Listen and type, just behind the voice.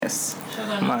Yes.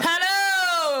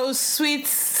 Hello, sweet,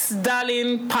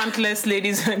 darling, pantless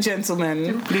ladies and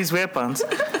gentlemen. Please wear pants.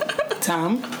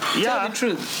 Tam, tell the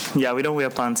truth. Yeah, we don't wear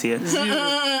pants here.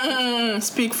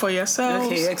 Speak for yourself.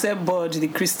 Okay, except Bodge, the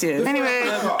Christian. Anyway.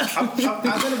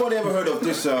 Has anybody ever heard of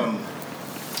this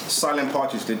silent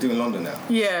parties they do in London now?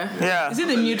 Yeah. Is it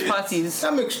the nude parties?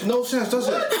 That makes no sense, does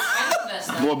it?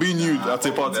 Well, being nude at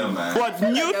a party. What,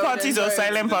 nude parties or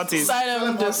silent parties?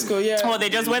 Silent disco, yeah. Oh, they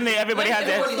just, when everybody has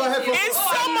their... It's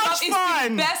so much fun. It's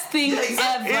the best thing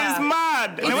ever. It's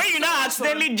mad. And when you now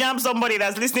accidentally jump somebody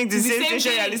that's listening to the same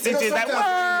station you're listening to, it's like,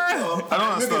 I don't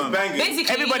understand.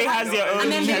 Basically, everybody has their own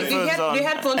and then headphones on. the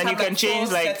headphones and you can change,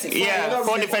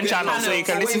 four different channels, so you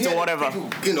can listen to whatever.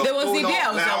 There was the day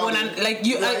I was at one, and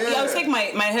I was taking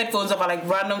my headphones off at like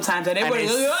random times, and everybody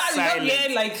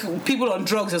was like people on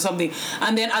drugs or something.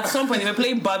 And then at some point they were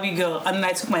playing Barbie Girl, and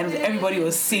I took my headphones. Everybody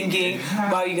was singing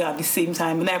Barbie Girl at the same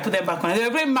time, and then I put them back on. They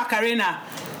were playing Macarena.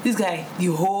 This guy, the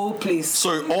whole place.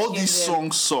 Sorry, all these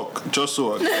songs suck. Just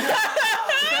so.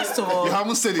 First of all, you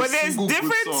haven't said a single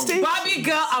good song. Barbie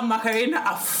Girl and Macarena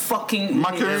are fucking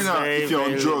Macarena, if you're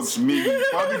on drugs, maybe.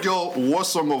 Barbie Girl,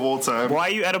 worst song of all time. Why are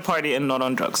you at a party and not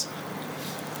on drugs?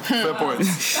 Fair point.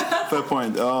 Fair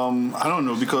point. I don't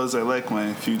know, because I like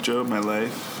my future, my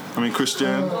life. I'm a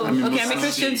Christian. I'm a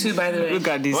Christian too, by the way. Look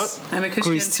at this. What? I'm a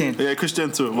Christian. Yeah, Christian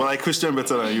too. Well, I Christian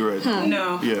better than you, right?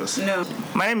 No. Yes. No.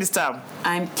 My name is Tam.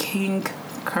 I'm King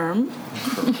Kerm.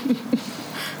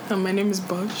 And my name is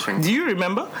Bodge. Do you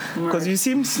remember? Because you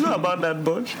seem slow about that,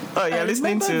 Bodge. Oh, you're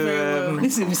listening to...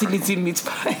 This is basically meat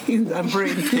pie in the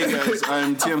brain. Hey guys,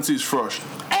 I'm TMT isfrosh.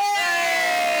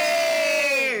 Hey!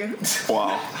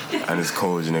 Wow. And it's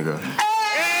cold, nigga.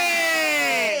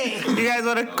 You guys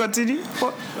want to continue?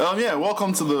 Yeah,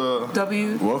 welcome to the...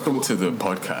 Welcome to the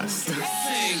podcast.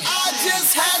 I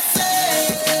just had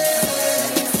sex,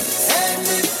 and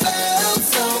it felt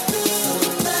so good.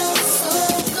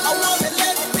 I wanna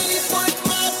let me put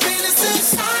my penis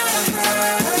inside her.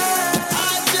 I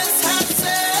just had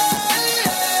sex,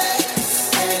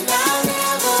 and I'll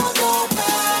never go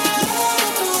back.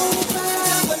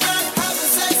 Never not having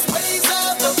sex, ways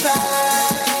of the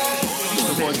past.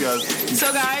 The podcast. So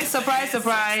guys,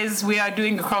 surprise, we are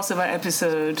doing a crossover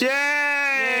episode. Yay!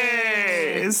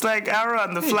 It's like Arrow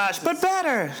and the Flash, but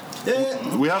better.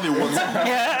 Yeah. We have a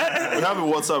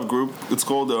WhatsApp group. It's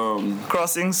called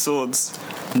Crossing Swords.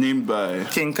 Named by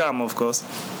King Cam, of course.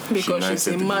 Because she's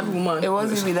a mad woman. It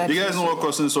wasn't me that. You guys know what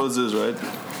Crossing Swords is, right?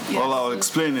 Yes. Well, I'll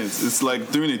explain it. It's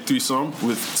like doing a threesome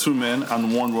with two men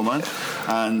and one woman,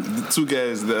 and the two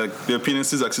guys, their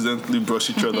penises accidentally brush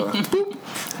each other. Boop.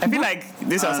 I feel like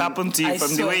this has happened to you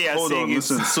from the way you're Hold saying on, it.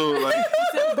 listen. So like,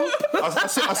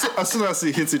 as soon as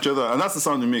it hits each other, and that's the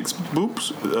sound it makes.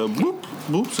 Boops, boop,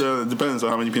 boops. It depends on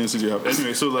how many penises you have.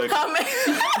 Anyway, so like,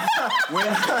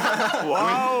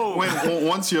 when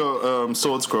once your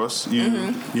swords cross,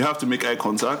 you have to make eye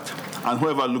contact, and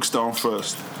whoever looks down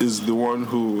first is the one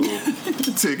who will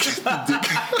take the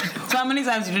dick. So how many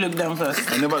times did you look down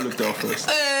first? I never looked down first.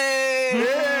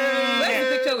 Where's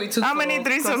the picture we took? How many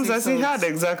threesomes has he had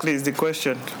exactly is the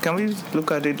question. Can we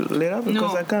look at it later?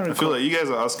 Because I can't recall. I feel like you guys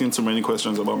are asking too many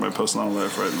questions about my personal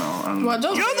life right now. And You're the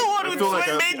one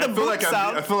who made the books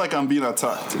out. I feel like I'm being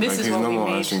attacked. This is what we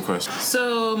made. Asking questions.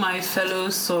 So, my fellow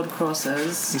sword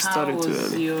crossers, how started too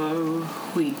was early. your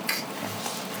week?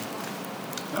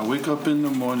 I wake up in the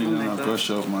morning and I brush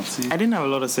off my teeth. I didn't have a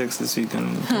lot of sex this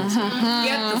weekend.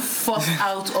 Get the fuck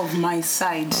out of my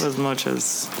side. Not as much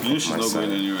as... You know she's not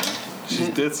going anywhere. She's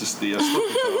dead to stay. I stuck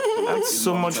with her. That's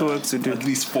so much work to do. At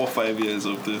least 4 or 5 years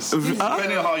of this.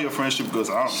 Depending on how your friendship goes,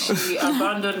 I don't know. She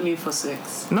abandoned me for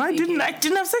sex. No, I didn't. I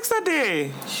didn't have sex that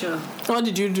day. Sure. What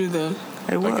did you do then?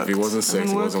 I worked. Like if it wasn't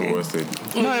sex, it wasn't worth it.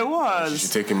 No, it You was.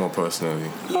 should take it more personally.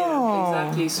 Yeah,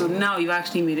 exactly. So now you've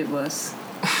actually made it worse.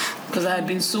 Because I had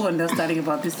been so understanding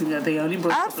about this thing that they only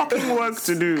brought. I had fucking work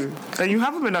to do. And you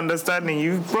haven't been understanding.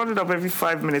 You brought it up every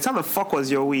 5 minutes. How the fuck was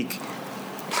your week?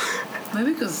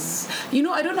 Maybe because,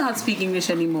 I don't know how to speak English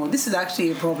anymore. This is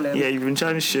actually a problem. Yeah, you've been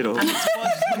trying to shit off.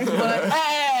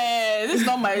 Hey, this is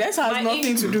not this has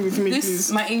nothing to do with me,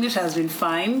 please. My English has been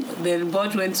fine. Then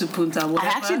Bodge went to Punta. I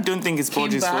actually don't think it's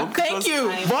Bodge's fault. Thank you.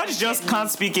 Bodge just can't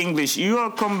speak English. You are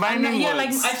combining words. Yeah, like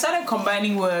I've started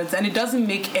combining words and it doesn't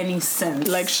make any sense.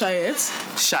 Like shy it.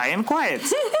 Shy and quiet.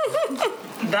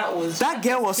 That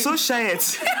girl was so shy. I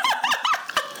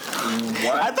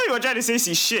thought you were trying to say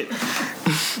she's shit.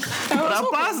 Oh,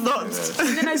 pass not.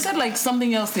 And then I said like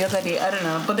something else the other day. I don't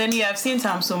know. But then I've seen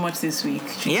Tam so much this week.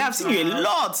 Yeah, I've seen you a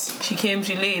lot. She came,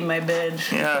 she lay in my bed,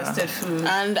 requested food.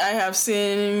 And I have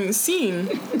seen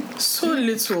so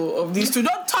little of these two.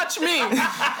 Don't touch me.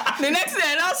 The next day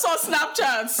I now saw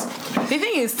Snapchats. The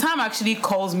thing is, Tam actually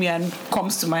calls me and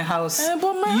comes to my house.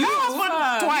 But my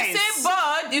house Twice.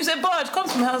 You say, Bud, come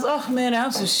to my house. Oh man, I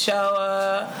have to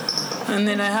shower. And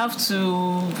then I have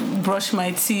to brush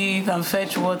my teeth and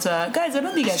fetch water. Guys, I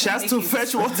don't think I She can has make to it.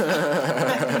 fetch water.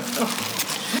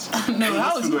 No,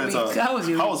 how was your week? How was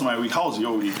your How week? was my week? How was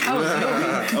your week? How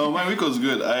was your week? My week was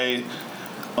good.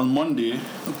 On Monday.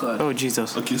 Oh God. Oh,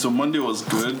 Jesus. Okay, so Monday was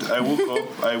good. I woke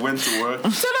up. I went to work.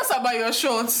 Tell us about your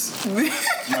shorts. My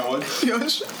what? Your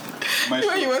My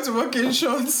when you went to work in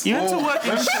shorts. You have to work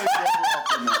in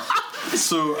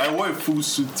So I wore a full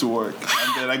suit to work,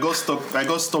 and then I got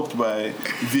stopped by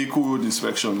vehicle road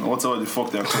inspection, whatever the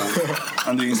fuck they're called,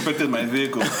 and they inspected my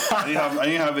vehicle. I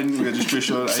didn't have any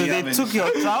registration. So they took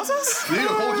your trousers?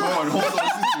 Hold on.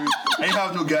 I didn't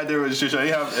have no goddamn registration. I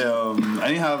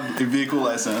didn't have a vehicle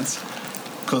license.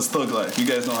 Cause thug life, you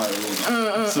guys know how it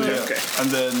is. Okay. And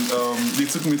then they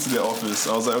took me to their office.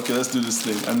 I was like, okay, let's do this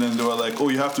thing. And then they were like, oh,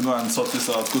 you have to go and sort this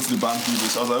out. Go to the bank, do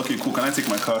this. I was like, okay, cool. Can I take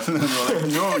my car? And then they were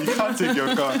like, no, you can't take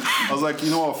your car. I was like, you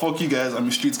know what? Fuck you guys. I'm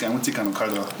a street guy. I'm gonna take an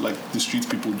Okada, like the street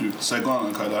people do. So I go on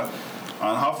Okada,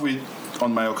 and halfway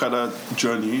on my Okada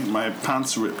journey, my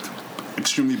pants ripped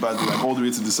extremely badly, like all the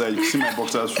way to the side. You can see my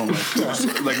boxers from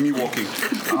like me walking.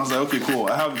 And I was like, okay, cool.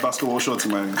 I have basketball shorts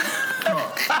in my car.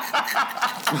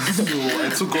 So I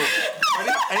took off. I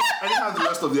didn't have the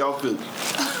rest of the outfit.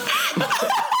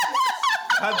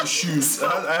 I had the shoes. I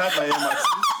had my Air Max.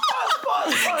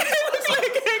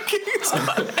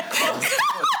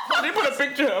 They put a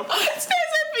picture up.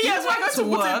 Yes, why not to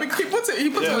work? He put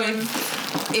it in.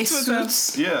 A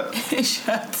suit, Yeah. a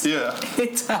shirt, Yeah. a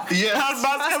tie. Yeah. And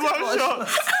basketball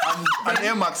shorts. And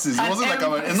Air Maxes. It wasn't like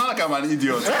it's not like I'm an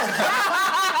idiot.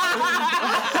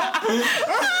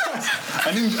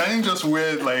 I didn't just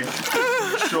wear like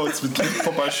shorts with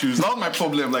proper shoes. That was my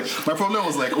problem. Like my problem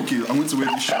was like, okay, I'm going to wear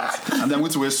these shorts and then I'm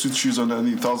going to wear suit shoes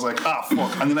underneath. I was like, fuck.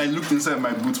 And then I looked inside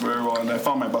my boots very well and I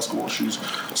found my basketball shoes.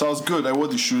 So I was good. I wore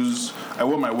the shoes. I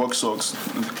wore my work socks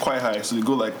quite high, so they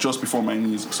go like just before my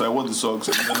knees. So I wore the socks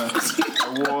and then I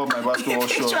wore my basketball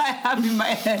shorts. Try have in my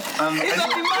head. And It's like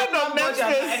the madman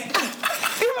budget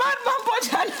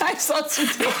and I saw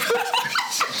today.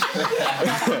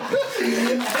 He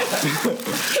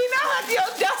now had the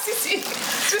audacity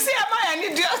to say, am I an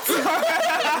idiot?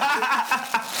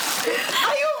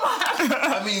 Are you mad? I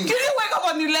mean, You didn't wake up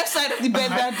on the left side of the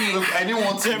bed that day. look, I didn't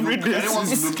want to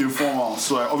look informal,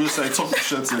 so I tucked the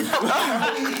shirt in.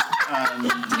 And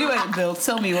Did you wear a belt?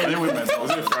 Tell me I what. didn't wear my belt.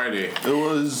 Was it Friday?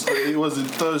 It was a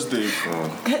Thursday.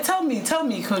 Tell me,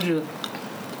 Kojo.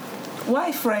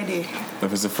 Why Friday?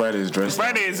 If it's a Friday, it's dressed.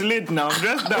 Friday is late now.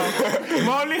 Just down.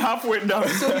 We're only halfway down.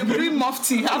 So you're doing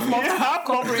mufti, half mufti, half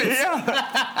corporate. Yeah.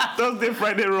 Thursday,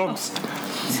 Friday rocks.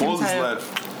 What was his life?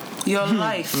 Your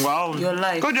life. Wow. Your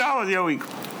life. Kojo, how was your week?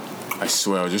 I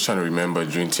swear, I was just trying to remember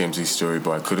during TMC's story,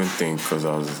 but I couldn't think because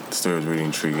the story was really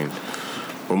intriguing.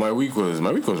 But my week was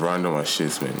random as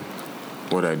shit, man.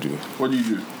 What'd I do? What do you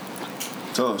do?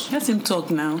 Tell us. Let him talk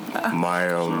now. My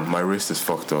wrist is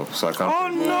fucked up, so I can't. Oh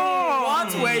no!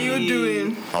 What were you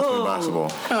doing? I'll play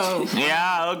basketball. Oh,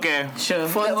 Yeah, okay. Sure.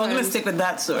 Fun We're gonna times. stick with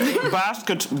that story.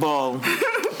 Basketball.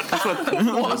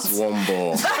 Just one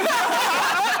ball.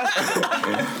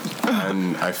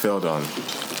 And I fell down.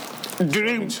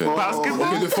 During Shit. basketball?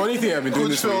 Okay, the funny thing I've been doing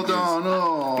this week is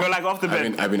No. You're like off the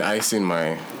bed. I've been icing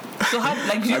my So how,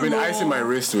 like, I've been icing my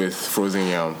wrist with frozen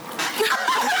yam.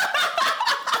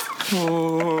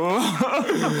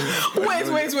 wait.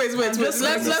 Let's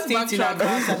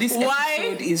backtrack. This Why?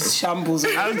 episode is shambles.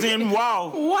 I was in,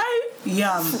 wow.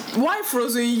 Why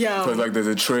frozen yam? Because like there's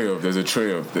a tray of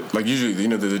like usually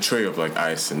there's a tray of like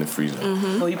ice in the freezer.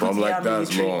 Oh, you But put I'm like yam in the that's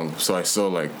tray. long, so I saw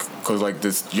like because like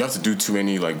this you have to do too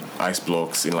many like ice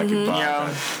blocks in like a bag.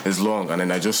 Yeah. It's long, and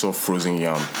then I just saw frozen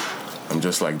yam. I'm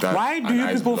just like that. Why do you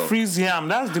people freeze yam?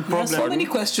 That's the There's so problem. many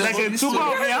questions. Like on a this tuber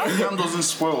story. of yam? Yam doesn't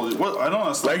spoil. What? I don't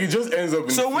understand. Like it just ends up in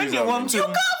So the when freezer, you want man. to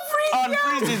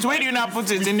unfreeze it, where do you not put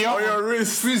it? In the on oven? your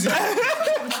wrist. freeze it.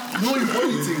 No, you boil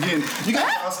it again. You guys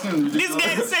are asking This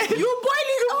guy say you boil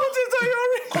it, you put it on your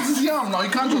wrist. Because it's yam now. You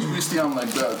can't just waste yam like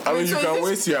that. I mean, you So can is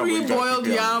waste this yam. but you can't pre-boiled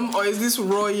cook yam or is this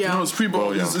raw yam? No, it's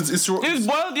pre-boiled. Boiled It's It's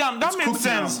boiled yam. That It's makes cooked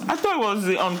sense. yam. I thought it was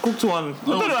the uncooked one. I thought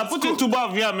they were it's putting cooked. tuber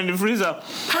of yam in the freezer.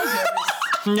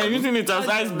 You're using it as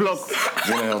ice block. Do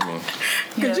you wanna help me?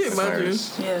 Could you Yes. imagine?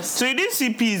 Nice. Yes. So you didn't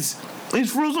see peas.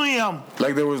 It's frozen yam.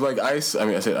 Like there was like ice. I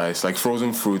mean, I said ice, like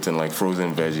frozen fruit and like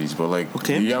frozen veggies. But like,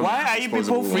 Okay. yam Why are you people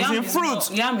disposable. freezing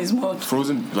fruit? Yam is more.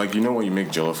 Frozen, like you know when you make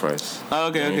jollof rice. Oh,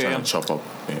 okay, and you okay, try yeah. to chop up.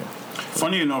 Yeah.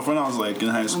 Funny enough, when I was like in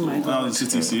high school, my when I was in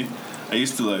CTC, I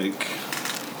used to like,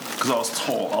 because I was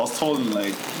tall. I was tall in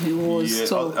like. He was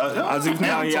tall. As if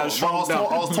now he has shrunk down.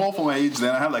 I was tall for my age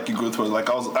then. I had like a growth spurt. Like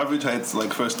I was average height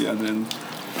like first year, and then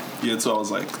year 2 I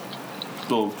was like,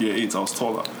 year 8 I was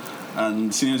taller.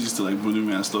 And seniors used to like bully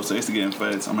me and stuff, so I used to get in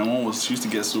fights. And my mom she used to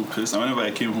get so pissed. And whenever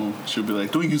I came home, she would be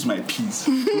like, "Don't use my peas."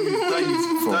 For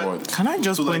what? Can I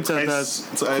just So, point like, out ice-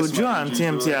 that so ice Kojo and magic,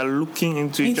 TMT like- are looking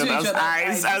into each Into each other's other's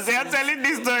eyes eyes. as they are telling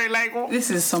this story? Like, This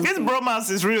is something. this bromance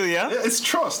is real, yeah? Yeah, it's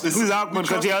trust. This is awkward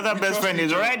because your other best friend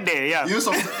is right there, yeah. You know,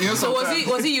 So was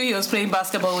sometimes- he you he was playing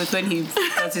basketball with when he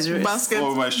got his wrist? Basket.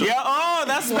 over my shoulder. Yeah, oh,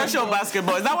 that's special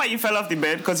basketball. Is that why you fell off the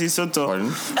bed? Because he's so tall.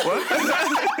 Pardon?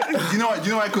 You know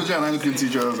why Kojo and I look into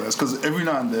each other's eyes? Because every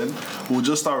now and then we'll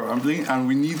just start rambling, and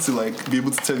we need to like be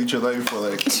able to tell each other if we're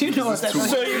like. You know what this is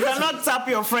that's too So you cannot tap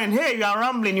your friend. Hey, you are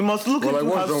rambling. You must look Well, like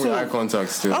into her what's wrong with eye soul. contact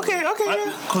still? Okay,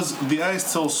 yeah. Because the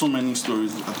eyes tell so many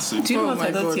stories at the same Do you time. know Oh what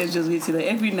I my don't God. see just waiting? Like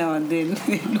every now and then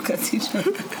they look at each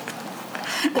other.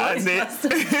 And then, what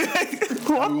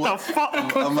the fuck?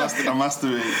 I'm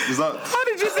masturbating. Is that? How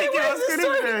did you think it was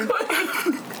sitting there?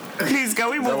 Please, can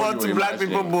we move what on you to were black people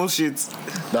imagining? bullshit?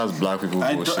 That's black people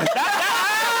I bullshit.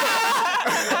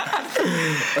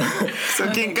 So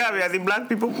King Kabi are the black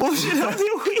people bullshit of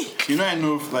the week. You know, I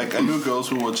know girls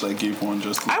who watch like gay porn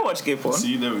just. I watch gay porn,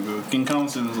 See, there we go. King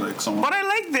Council is like someone. but I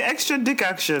like the extra dick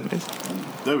action.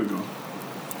 There we go.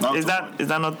 Now Is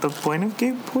that not the point of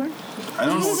gay porn? I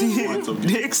don't know what the point of gay.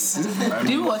 Dicks. I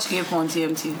Do you don't watch gay porn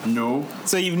TMT? know.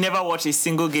 So you've never watched a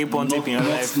single gay porn tape in your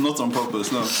life? Not on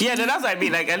purpose, no. Yeah, that's what I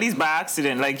mean. Like at least by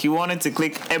accident, like you wanted to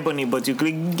click ebony, but you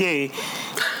click gay.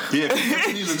 Yeah,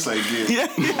 he looks like gay. Yeah.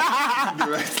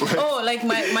 You're right. Like, Oh, like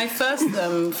my first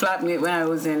flatmate when I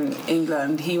was in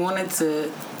England, he was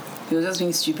just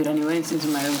being stupid and he went into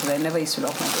my room because I never used to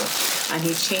lock my door. And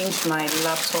he changed my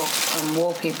laptop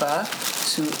wallpaper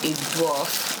to a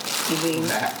dwarf, giving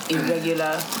a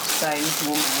regular sized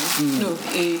woman. No,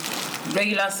 a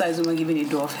regular sized woman giving a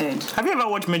dwarf head. Have you ever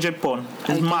watched midget porn? I It's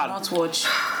did mad. not watch.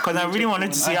 Because I really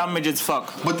wanted to see how midgets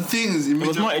fuck. but the thing is, in was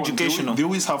midget more porn, educational. They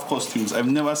always have costumes. I've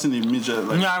never seen a midget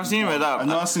like. Yeah, I've seen him with that. I've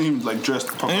never seen him like dressed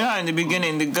properly. You know, in the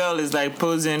beginning, the girl is like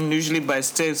posing usually by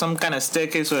some kind of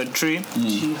staircase or a tree.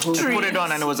 She put it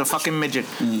on and it was a fucking midget,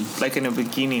 like in a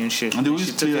bikini and shit. And they She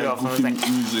always took play it like off and was goofy like,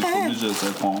 music for midgets,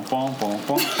 like pom pom pom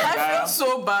pom. I feel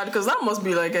so bad because that must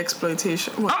be like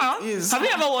exploitation. What it is. Have you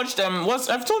ever watched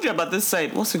I've told you about this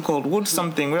site. What's it called? Wood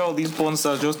something, where all these porn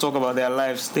stars just talk about their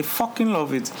lives. They fucking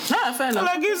love it. Yeah, fair enough.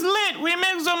 Like it's lit. We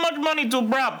make so much money to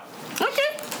brab.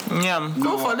 Okay. Yeah.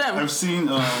 Go for them. I've seen.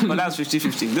 But that's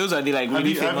 50-50. Those are the like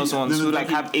really famous ones there's who a like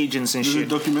have agents and There's a shit.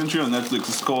 documentary on Netflix.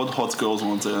 It's called Hot Girls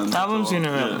Wanted. And I haven't seen it.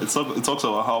 Yeah, it talks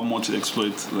about how much it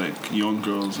exploits like young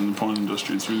girls in the porn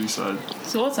industry. It's really sad.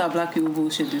 So what's our black people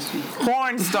bullshit this week?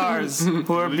 Porn stars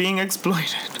who are being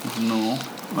exploited. No,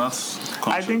 that's. Conscious.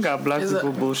 I think our black Is it-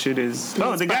 people bullshit is.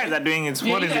 Oh, the guys are doing it.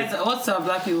 Yeah, What you is guys, it? what's our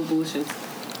black people bullshit?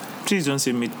 Please don't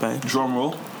say meat pie. Drum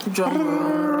roll.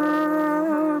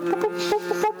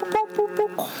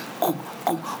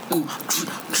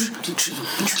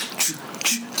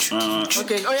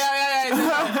 Okay. Oh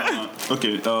yeah.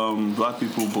 Okay. Black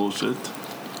people bullshit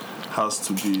has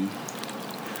to be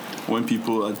when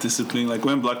people are disciplined. Like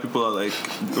when black people are like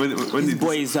when This they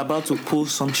boy is about to pull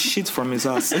some shit from his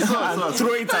ass and not.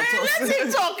 throw it at us. Let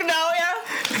him talk now, yeah.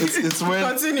 it's when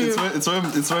Continue.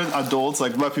 it's when adults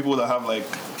like black people that have like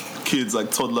kids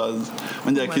like toddlers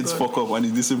when their my kids God. fuck up and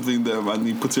he discipline them and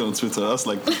he puts it on Twitter. That's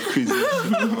like the craziest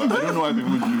shit ever. I don't know why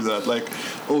people do that. Like,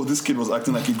 oh, this kid was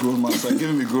acting like a grown man, so I gave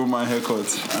him a grown man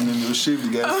haircut and then they'll shave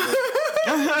the guy's head.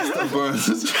 Yeah,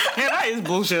 that is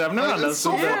bullshit. I've never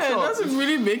understood Yeah, that. it doesn't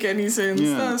really make any sense.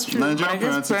 That's true. Nigerian I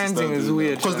guess parents parenting is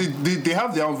weird. because they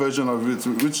have their own version of it,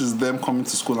 which is them coming to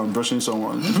school and brushing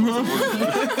someone.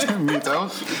 Mate,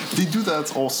 they do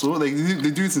that also. Like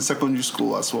they do it in secondary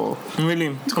school as well.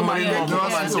 Really? Come on, Yeah, I've never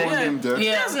seen someone named there.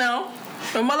 Yes, now.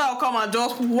 Your mother will come and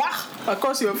just whack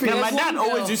across your face. Yeah, my dad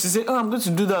always used to say, "Oh, I'm going to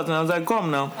do that," and I was like,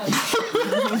 "Come now,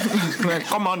 like,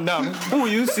 come on down. Who will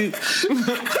you see?"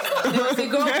 There was a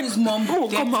girl whose mom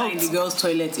kept her in the girls'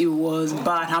 toilet. It was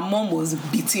bad. Her mom was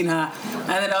beating her,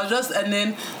 and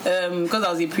then because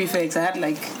I was a prefect, I had I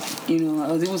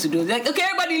was able to do it. Like, okay,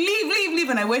 everybody leave,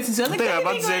 and I went into. I was like, I was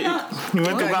about to say, you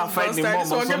went to go and fight the mom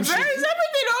or some shit. Is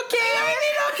everything okay?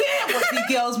 Everything okay? But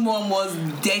the girl's mom was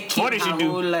decking What did she her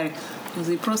do? whole life. was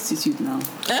a prostitute now.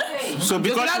 So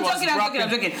because I'm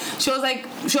joking.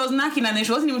 She was knocking and then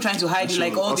she wasn't even trying to hide it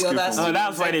like all the others. Oh,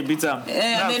 that's why they beat her.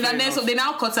 And then so they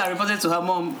now caught her and reported to her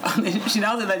mom. And then she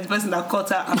now said that the person that caught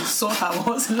her and saw her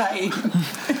was lying.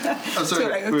 I'm sorry. So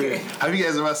like, okay. Wait, have you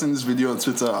guys ever seen this video on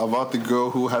Twitter about the girl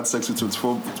who had sex with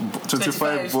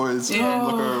 25 boys?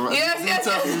 Yeah.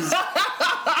 Yes.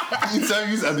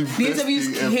 Interviews are the best The interviews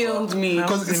thing ever. killed me.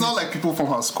 Because it's not like people from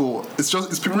her school. It's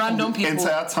people Random from the people.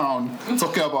 entire town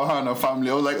talking about her and her family.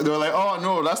 They were like, oh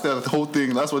no, that's their whole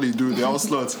thing. That's what they do. They're all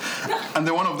sluts. And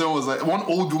then one of them was like, one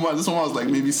old woman. This one was like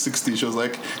maybe 60. She was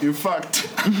like, in fact,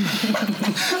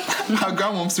 her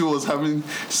grandmomsy was having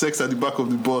sex at the back of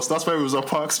the bus. That's why Rosa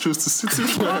Parks chose to sit in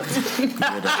front.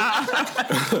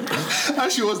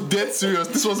 And she was dead serious.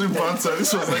 This wasn't banter.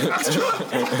 This was like actual.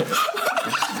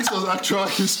 This was actual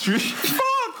history.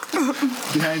 Fuck!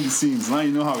 Behind the scenes. Now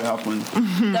you know how it happened.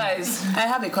 Guys, I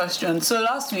have a question. So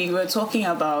last week we were talking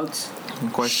about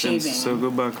Questions. shaving. So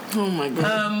go back. Oh my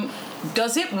god.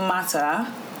 Does it matter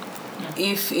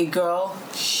if a girl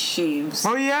shaves?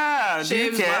 Oh yeah. Do you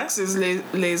Shaves, care? waxes,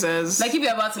 lasers. Like if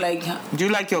you're about to like Do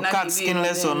you like your Not cat the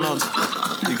skinless video, or not?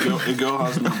 A girl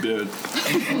has no beard.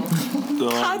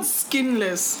 Cat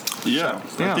skinless. Yeah.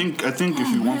 Yeah. I think if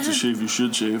you want to shave, you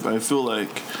should shave. I feel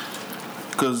like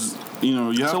because you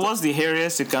have So to, what's the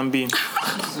hairiest it can be?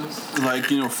 like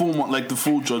like the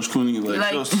full George Clooney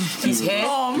like just his hair.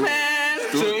 Oh man.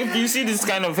 So if you see this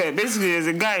kind of hair, basically there's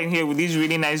a guy in here with these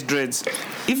really nice dreads.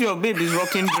 If your babe is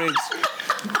rocking dreads,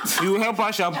 you help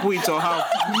her shampoo it or how?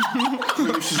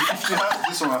 If she has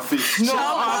this on her face. No.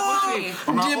 Deep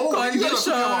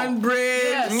condition,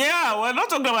 braids. Yeah, we're not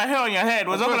talking about hair on your head.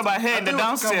 We're talking about hair in the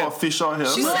downstairs. Facial hair.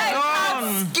 She said cat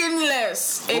No.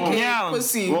 skinless. AKA Yeah.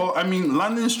 pussy. Well, I mean,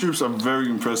 landing strips are very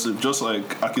impressive, just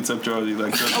like architecturally,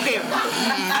 like that. Okay,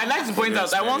 I'd like to point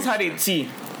out, I once had a tea.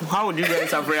 How would you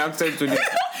guys have reacted to this?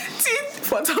 Teeth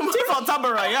for Tamara. Tea for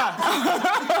Tabara, yeah.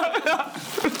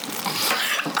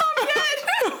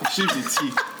 Shave the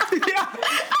teeth. Yeah.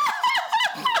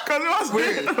 Because it was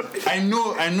Wait, I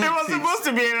know. It was supposed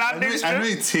to be a landing I know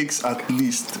strip. it takes at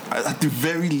the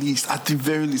very least, at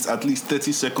least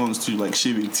 30 seconds to like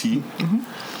shave a tea.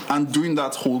 And during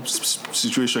that whole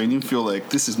situation, I didn't feel like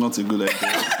this is not a good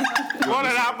idea. What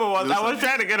had happened was I was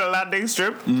trying to get a landing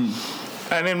strip.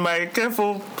 And in my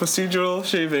careful procedural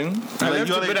shaving, I Like, left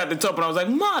you're a bit like- at the top and I was like,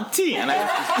 ma, tea. And I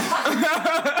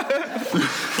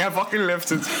fucking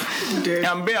left it.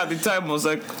 And Bay at the time was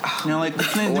like, Like the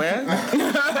plane, where?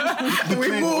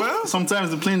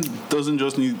 sometimes the plane doesn't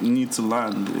just need to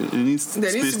land. It needs There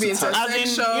needs space to be touch. As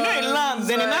in, it lands,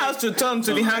 then it now has to turn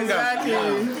to the hanger. Exactly.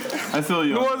 I feel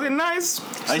you. Was it nice?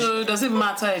 So does it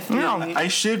matter if you I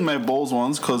shaved my balls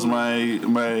once because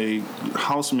my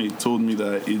housemate told me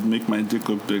that it'd make my dick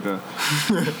look bigger,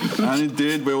 and it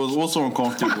did, but it was also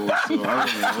uncomfortable. So I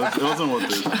don't know. It wasn't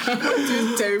worth it.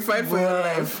 Too terrified for your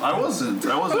life. I wasn't.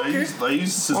 I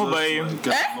used scissors. Oh, but to, like,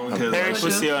 get long hairs. Very Like,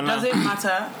 pussy or not? does it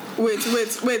matter? Wait.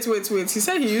 He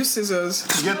said he used scissors.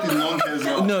 to get the long hairs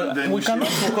out. No, and then we you cannot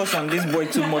shave. focus on this boy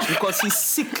too much because he's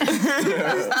sick.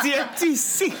 DMT is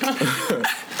sick.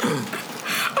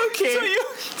 Okay. So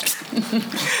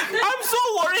I'm so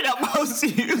worried about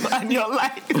you and your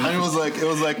life. And it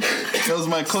was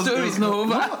my cousin. Story's not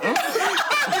over.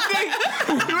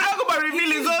 You're not gonna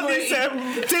reveal all these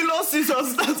Taylor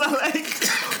scissors that are like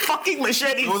fucking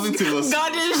machetes. It wasn't Taylor.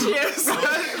 Garden shears.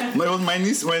 It was my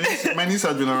niece. My niece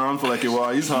had been around for like a while.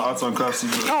 I used her arts and crafts.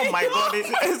 Oh my god,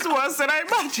 it's worse than I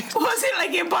imagined. Was it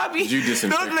like a Barbie? You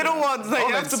disinfect Those little ones that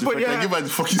you have to put your I give her the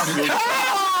fucking scissors.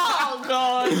 Oh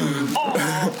god.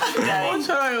 Oh,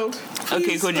 child.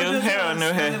 Okay, could you hair or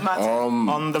no hair?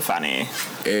 On the fanny.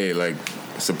 Hey, like,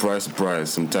 surprise,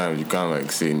 sometimes you can't,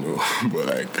 like, say no. But,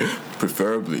 like,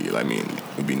 preferably, I mean,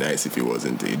 it'd be nice if it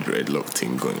wasn't a dreadlock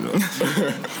thing going on.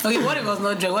 Okay, what if it was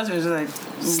not dread? What if it was like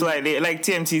Slightly, like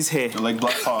TMT's hair. Like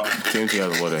black power. TNT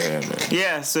has a lot of hair, man.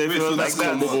 Yeah, so if it was like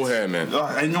that, Mobile hair, man.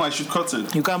 I know I should cut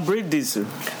it. you can braid this.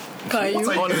 Can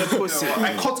you? On the pussy.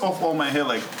 I cut off all my hair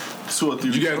like 2 or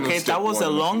 3 You weeks guys ago. know Okay, step that was one a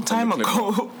on the long clip- on time the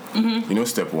clipper? ago. You know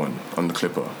step 1 on the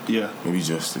clipper? Yeah. Maybe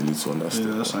just a little on that step.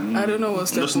 Yeah, that's fine. I don't know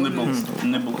what's Just that. nibble.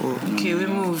 okay, we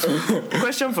move.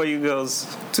 Question for you girls: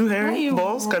 too hairy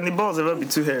balls? Can the balls ever be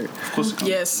too hairy? Of course.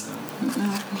 Yes.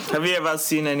 Have you ever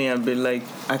seen any and been like,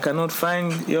 I cannot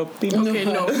find your penis? Okay,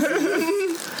 no.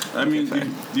 I mean,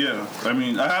 yeah. I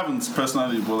mean, I haven't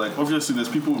personally, but like obviously, there's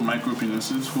people with micro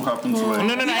penises who happen to like.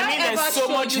 No, I mean ever there's so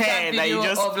show much you that hair that you video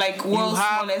just of, like, you world's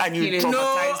have smallest and you penis? traumatize No,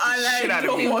 I the like shit out of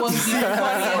don't me. It was the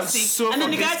funniest thing. So And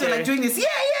then the guys were like doing this. Yeah.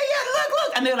 Look.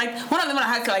 and they were like, one of them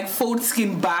had to like fold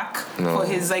skin back for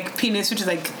his like penis, which is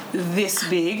like this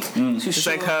big. To It's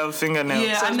show. like her fingernails.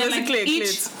 Yeah, So and then like basically a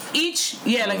each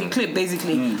like a clip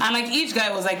basically, and like each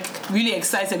guy was like really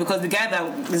excited because the guy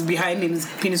that is behind him, his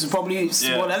penis was probably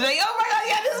smaller. I was like, oh my god,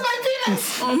 yeah, this is my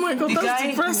penis. Oh my god, The that's guy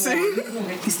depressing.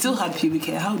 he still had pubic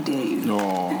hair. How dare you?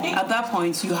 No. At that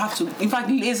point, you have to, in fact,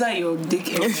 laser your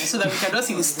dick area so that we can just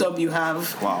see the stub you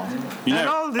have. Wow. You And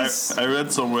know, all this- I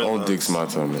read somewhere. All that- dicks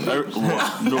matter, man. No.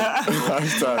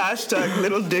 Hashtag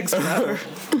little dicks matter.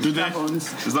 Do they?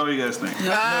 Is that what you guys think?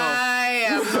 I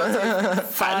am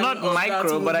I'm not of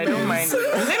micro, that but I don't movement. mind.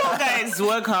 Little guys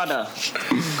work harder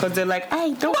because they're like,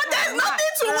 I don't. But there's nothing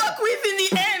to work with in the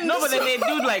end. No, but then they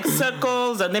do like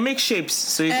circles and they make shapes,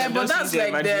 so you can But just that's use your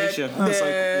like imagination. the It's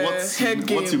like head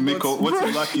game. what you make up, what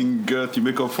you lack in girth, you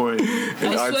make up for it. An I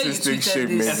swear you artistic tweeted shape,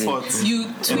 this. maybe. Effort. You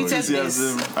tweeted this.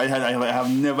 Enthusiasm. I have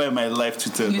never in my life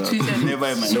tweeted You that. tweeted Never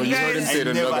in my No, life. you already said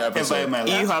I another never ever episode. in my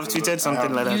life. You have tweeted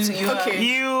something like that. Okay.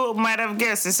 You might have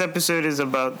guessed this episode is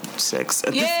about sex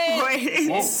at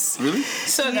Yes. this point. Whoa, really?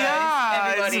 So guys,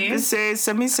 Yeah, everybody. it's a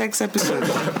semi-sex episode.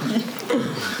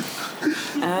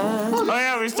 Oh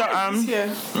yeah, we start.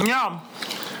 Yeah,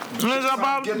 it's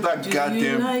about. Get that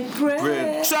goddamn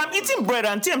bread. So I'm eating bread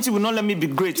and TMT will not let me be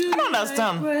great. I don't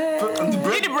understand.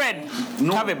 Eat the bread.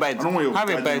 No, Have a bite. I don't want your Have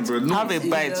a goddamn bite. bread. No. Have a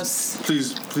bite.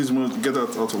 Please, Mo, get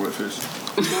that out of my face.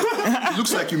 It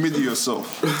looks like you made it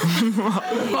yourself.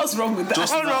 What's wrong with that?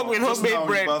 Just What's now- wrong with just homemade now in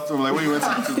bread? the bathroom, like when you went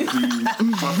to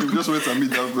the bathroom, you just went and made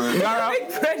that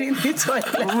bread. Bread in the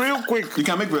toilet. Real quick. You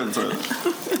can make bread in toilet.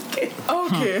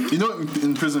 Okay. You know,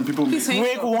 in prison, people make.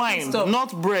 Make wine, Stop.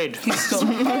 not bread. Stop.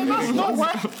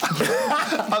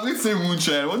 I didn't say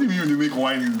moonshine. What do you mean when you make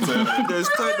wine in toilet? There's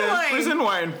wine. prison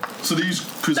wine. So they use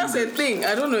prison. That's a thing.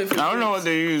 I don't know if I don't know what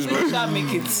they use, but Shall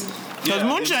make it. because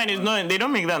moonshine is not. They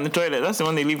don't make that in the toilet. That's the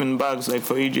one they leave in bags like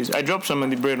for ages. I dropped some of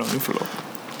the bread on the floor.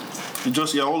 You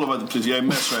just you're all over the place. You're a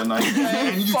mess right now.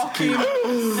 I need you to clean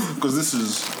because this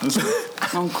is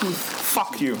Uncouth.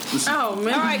 Fuck you. Oh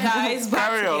man. All right, guys, back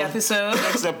Carry to the on. episode.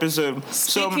 Next episode.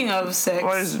 Speaking of sex,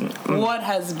 what is- what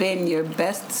has been your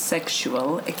best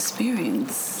sexual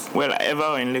experience Well,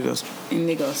 ever in Lagos. in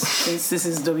Lagos? Since this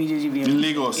is WJGB. In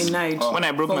Lagos. In Night. Oh. When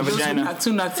I broke my vagina.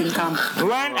 Two knocks in camp.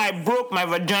 When I broke my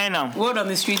vagina. Word on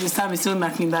the street is Tam is still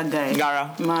knocking that guy.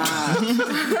 Gara. Man,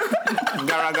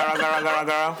 Gara, gara, gara, gara,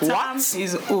 gara. Tam What?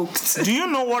 is hooked. Do you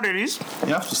know what it is?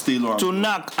 You have to stay low. To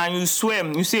knock and you swear,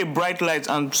 you see a bright light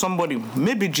and somebody,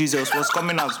 maybe Jesus, was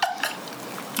coming out.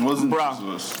 It wasn't Bruh.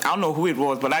 Jesus. I don't know who it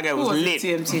was, but that guy Who was was it, lit.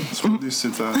 TMT? It's from this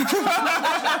sitter.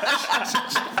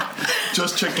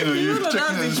 Just checking on you. You know Checking on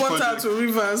that's this the portal project. to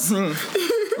rivers.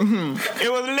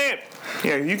 It was lit.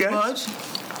 Yeah, you guys. Budge?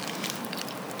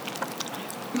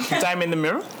 Time in the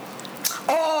mirror.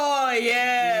 Oh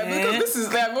yeah, because this is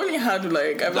like I've only had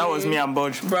like That was me and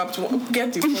Budge. Brapped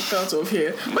get the fuck out of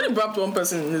here. But he brapped one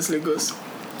person in this Lagos,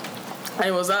 and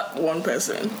it was that one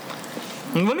person.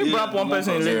 We only Yeah, brought one the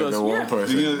person in one Yeah, Lagos. the one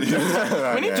person.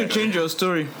 We need to change your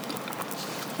story.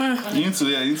 You need to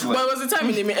But like. it was the time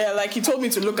in the like he told me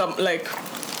to look up like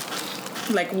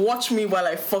watch me while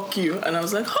I fuck you, and I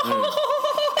was like,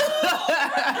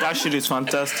 That shit is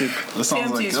fantastic. That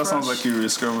sounds TMT is like fresh. a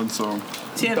discovered song.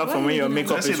 TMT, Apart from when your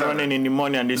makeup Let's say is that. running in the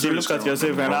morning and they say, look at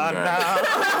yourself and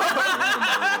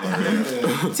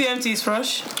TMT is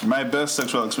fresh. My best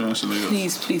sexual experience in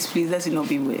Lagos. Please, let it not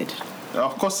be weird.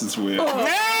 Of course, it's weird.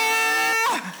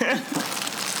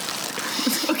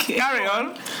 Okay. Carry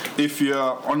on. If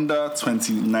you're under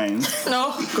 29,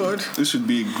 no, good. this should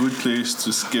be a good place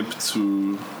to skip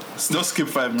to. Just skip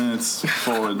 5 minutes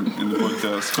forward in the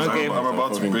podcast. 'cause Okay. I'm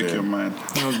about to break your mind.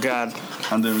 Oh God.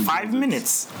 And then 5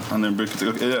 minutes. And then break it.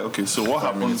 Okay, yeah, okay. So what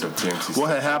 5 minutes happened? of TMT. What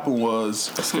had happened was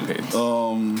Escapades.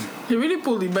 He really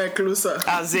pulled it back closer.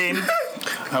 As in,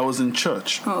 I was in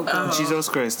church. Oh God. Jesus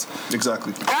Christ.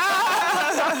 Exactly.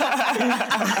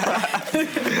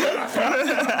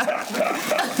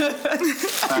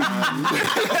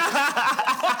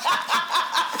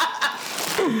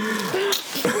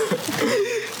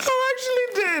 I'm actually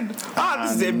dead.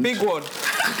 This is a big one.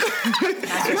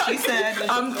 That's what she said.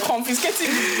 I'm confiscating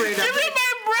this bread. Give me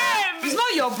my bread. It's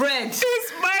not your bread.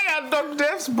 It's my and Dr.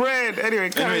 Dev's bread. Anyway,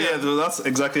 carry Anyway, on. yeah, that's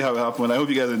exactly how it happened. I hope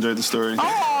you guys enjoyed the story.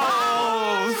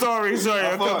 Oh, sorry.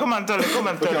 Okay, come on, tell it.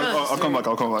 Okay,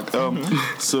 I'll come back.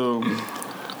 So,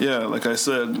 yeah, like I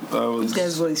said, I was. This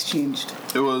guy's voice changed.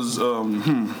 It was.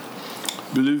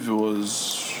 Believe it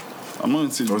was. I'm not going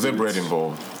to say. Was there bread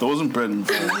involved? There wasn't bread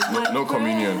involved. No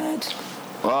communion.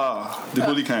 The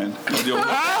holy kind.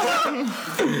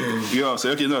 Yeah. So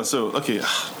okay, no. So okay.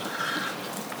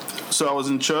 So I was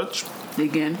in church.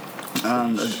 Again.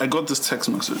 And I got this text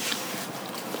message,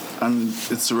 and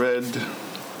it's read,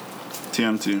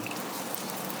 TMT,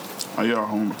 are you at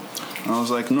home? And I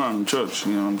was like, no, I'm in church.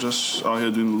 I'm just out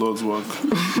here doing the Lord's work.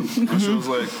 And she was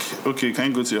like, okay, can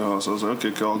you go to your house? I was like,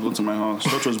 okay, I'll go to my house.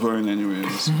 Church was boring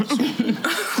anyways.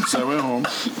 So I went home,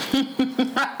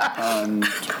 and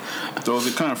there was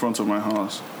a car in front of my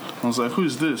house. I was like, who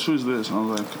is this? And I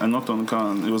was like, I knocked on the car,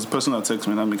 and it was the person that texted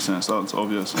me. That makes sense. That's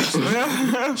obvious.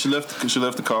 She left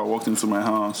the car, walked into my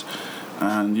house,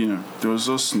 and there was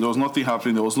nothing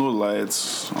happening. There was no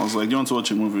lights. I was like, you want to watch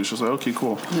a movie? She was like, okay,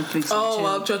 cool.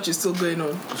 While church is still going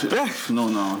on.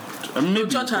 No. I mean,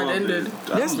 maybe church had ended.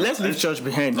 Let's leave church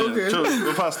behind. Okay. Church,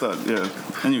 go past that. Yeah.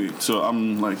 Anyway, so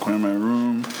I'm like in my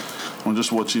room. I'm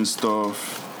just watching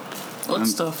stuff. What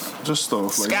stuff? Just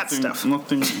stuff. Like Scat stuff.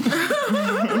 Nothing.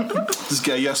 This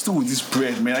guy, you're still with this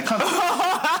bread, man. I can't.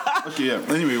 Okay, yeah.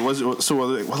 Anyway, we're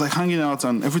like hanging out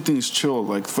and everything is chill.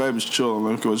 Like vibe is chill. I'm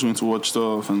like, okay, we're just going to watch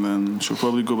stuff and then she'll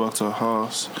probably go back to her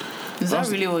house. Is that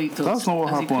really what you thought? That's not what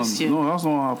happened. No, that's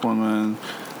not what happened, man.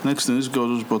 Next thing, this girl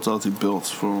just brought out the belt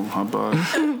from her bag.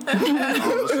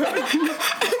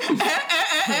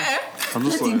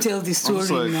 Let him tell the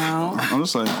story now. I'm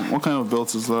just like, what kind of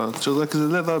belt is that? She was like, it's a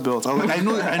leather belt. I was like, I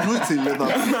know it's a leather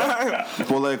belt.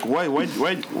 But like,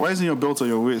 why isn't your belt on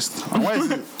your waist? And why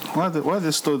are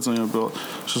there studs on your belt?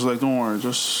 She was like, don't worry,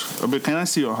 can I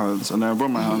see your hands? And then I brought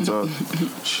my hands out.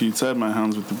 She tied my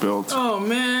hands with the belt. Oh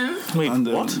man. Wait, and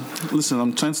then, what? Listen,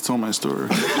 I'm trying to tell my story.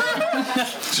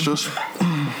 It's just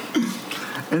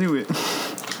anyway.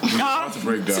 To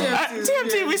break down.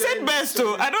 TMT, we said best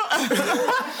too. I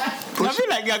feel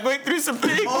like you're going through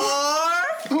something.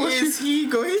 Or is he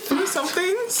going through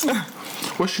something?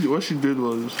 What she did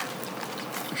was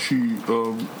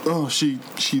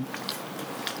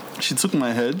she took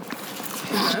my head.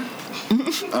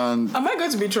 And am I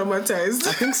going to be traumatized?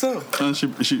 I think so. And she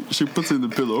put it in the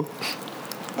pillow.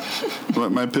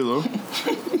 My pillow.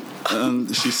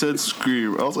 And she said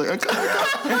scream. I was like,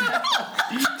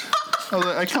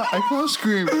 I can't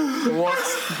scream. What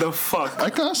the fuck? I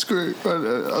can't scream.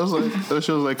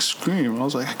 She was like, scream. I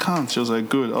was like, I can't. She was like,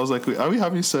 good. I was like, wait, are we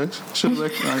having sex? She was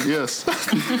like, yes.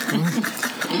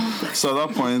 So at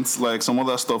that point, like, some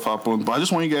other stuff happened. But I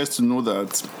just want you guys to know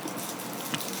that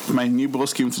my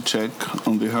neighbors came to check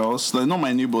on the house. Like, not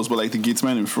my neighbors, but like the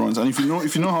gateman in front. And if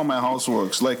you know how my house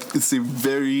works, like, it's a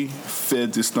very fair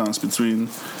distance between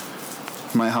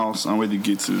my house and where the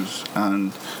gate is.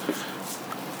 And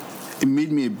it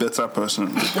made me a better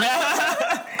person.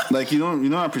 Like, you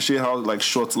don't appreciate how like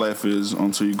short life is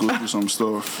until you go through some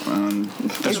stuff. And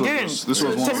this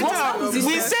was one of them.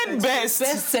 We said best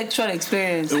sexual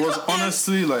experience. It was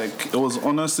honestly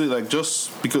like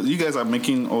just because you guys are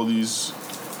making all these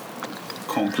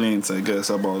complaints, I guess,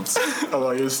 about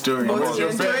your story. But you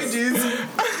enjoyed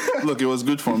it. Look, it was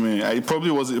good for me. It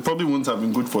probably wouldn't have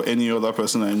been good for any other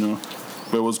person I know,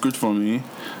 but it was good for me.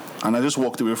 And I just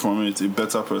walked away from it a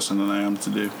better person than I am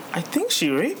today. I think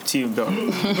she raped you, though. Do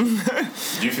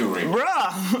you feel raped? Bruh.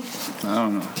 I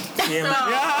don't know.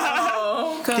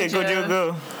 Yeah. Okay, could you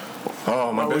go?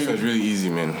 Oh, my best friend's really easy,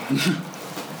 man.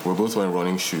 We're both wearing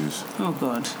running shoes. Oh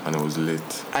God. And it was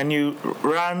lit. And you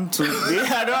ran to the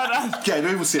other. Okay, I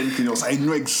don't even say anything else. I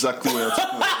know exactly where it's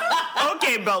going.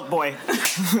 Okay, belt boy.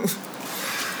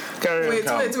 Wait.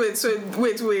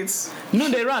 No,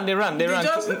 they ran. They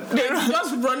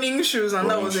just running shoes and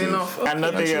that was shoes. enough. And And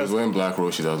nothing she was else. wearing black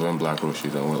roaches. I was wearing black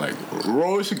roaches. And we're like,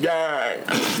 Roach gang.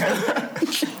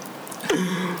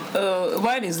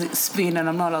 Why is it Spain and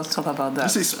I'm not allowed to talk about that? You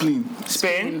say spleen.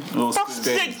 Spain? Oh, Fuck's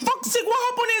sake, what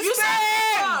happened in Spain?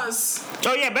 Yes.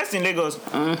 Oh yeah, best in Lagos.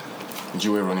 Did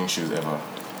you wear running shoes ever?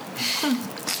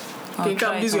 You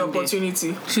can use your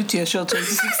opportunity. Shoot your shot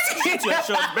 2016. Get your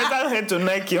shot. Better head to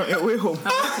Nike on your way home.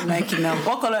 Nike now.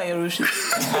 What color are your shoes?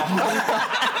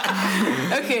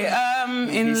 Okay,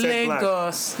 in He said black.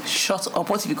 Lagos, shut up.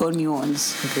 What if you got new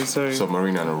ones? Okay, sorry.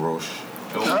 Submarine and a Roach.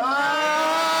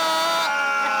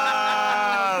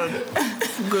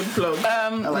 Good plug.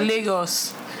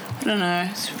 Lagos. I don't know.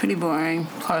 It's pretty boring.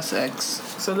 Car sex.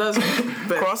 So that's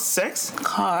best. Cross sex?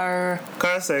 Car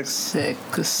Sex.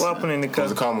 sex. What happened in the car?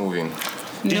 Was the car moving?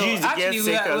 Did No, you use the actually, get we're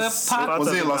sick as parked- part Was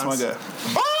of it the last one dance? guy?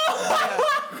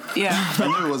 Yeah. I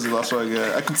knew it was the last one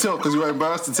guy. I could tell because you were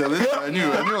embarrassed to tell it. I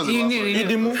knew it was the You last knew, one. you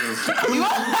knew.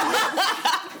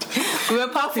 We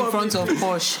were parked in front of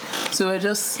Porsche, so we're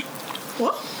just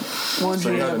What? So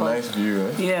wondering you had a about. nice view,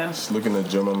 eh? Yeah. Just looking at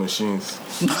German machines.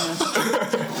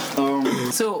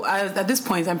 So at this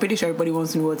point, I'm pretty sure everybody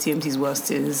wants to know what TMT's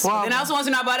worst is. Wow. And I also want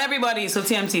to know about everybody. So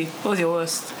TMT, what was your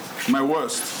worst? My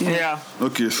worst. Yeah.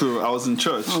 Okay, so I was in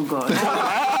church. Oh God.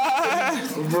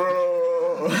 Bro.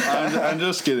 I'm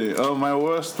just kidding. My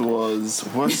worst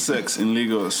sex in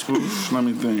Lagos. Oof, let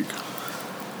me think.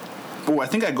 Oh, I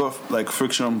think I got like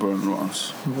friction burn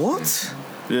once. What?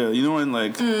 Yeah, you know when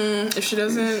like If she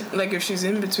doesn't, like if she's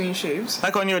in between shaves.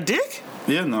 Like on your dick?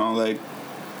 yeah, no, like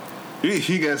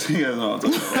he guys know.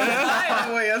 I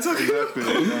know what you're talking about.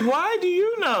 Exactly. Why do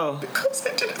you know? Because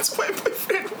I did it to my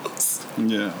boyfriend once.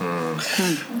 Yeah.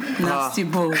 Nasty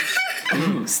budge.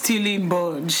 Stealing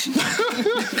budge.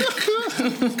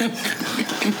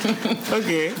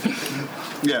 Okay.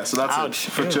 Yeah, so that's Ouch.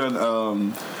 it. Friction.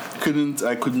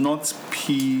 I could not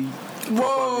pee.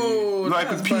 Whoa. No, I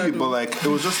could pee, but like it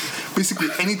was just basically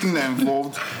anything that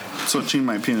involved touching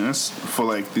my penis for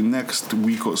like the next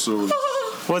week or so.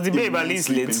 Was the babe at least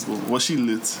immensely lit? painful. Was she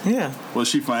lit? Yeah. Was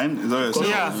she fine? Is that what you're saying?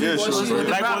 Yeah. Yeah, she was lit.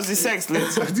 Like, was the sex lit?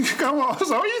 Come on,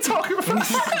 so what are you talking about?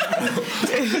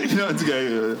 You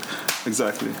know,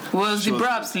 exactly. Was She the was-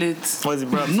 braps lit? Was the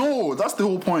braps? No, that's the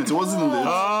whole point. It wasn't lit.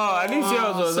 Oh, I didn't see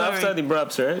yours was sorry. after the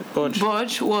braps, right? Budge.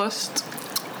 Budge worst.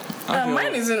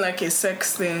 Mine isn't like a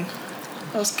sex thing.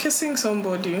 I was kissing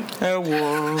somebody.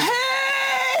 Whoa.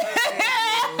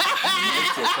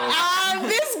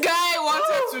 This guy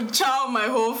wanted to chow my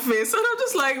whole face, and I'm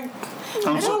just like,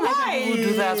 I'm sorry. Why you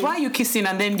do that? Why are you kissing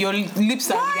and then your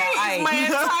lips are in why their is eye? my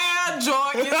entire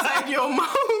jaw inside your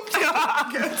mouth?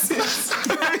 Get it?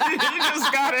 You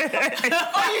just got it.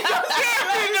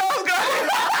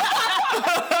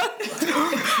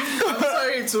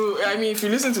 Sorry to. I mean, if you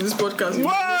listen to this podcast, you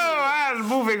Whoa,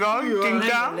 moving on.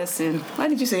 Kinka. Listen, why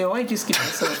did you say? Why did you skip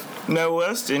yourself? No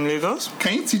worst in Lagos.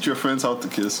 Can you teach your friends how to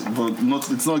kiss? But not.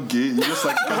 It's not gay. You just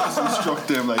like can just instruct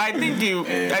them. Like I think you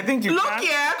Loki,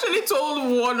 I actually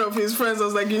told one of his friends, I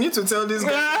was like, you need to tell this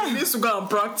guy he needs to go and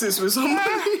practice with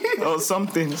somebody. or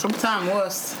something. Time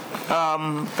worst.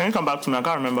 Can you come back to me? I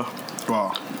can't remember.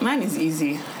 wow. Mine is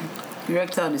easy.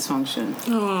 Erectile dysfunction.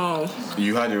 Oh.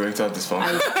 You had erectile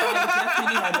dysfunction. I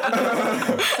definitely had.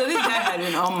 Okay. So this guy had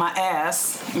been on my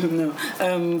ass,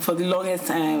 for the longest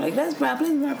time. Like let's rap.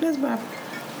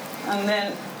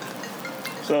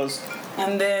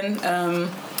 And then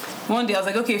one day I was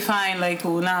like, okay, fine, like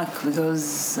we'll knock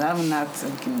because I haven't knocked.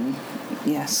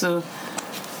 Yeah. So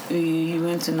he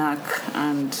went to knock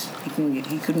and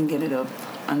he couldn't get it up.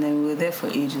 And then we were there for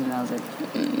ages, and I was like,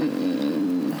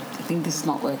 I think this is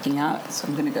not working out, so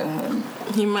I'm gonna go home.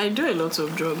 He might do a lot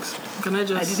of drugs. Can I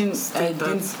just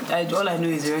all I know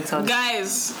is erectile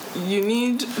Guys, you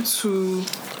need to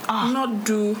not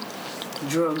do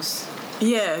drugs.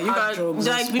 Yeah, you Hard got drugs.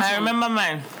 like I remember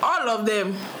mine. all of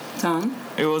them. Tongue.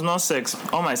 It was not sex.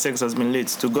 All my sex has been late.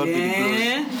 To God be the glory.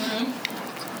 Yeah.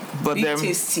 But Be then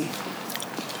tasty.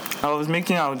 I was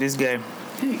making out with this guy.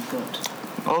 Very good.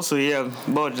 Also, yeah,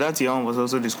 but that yawn was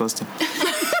also disgusting.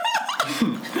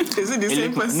 Is it the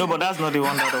same person? No, but that's not the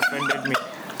one that offended me.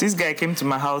 This guy came to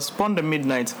my house upon the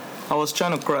midnight. I was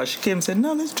trying to crash. He came and said,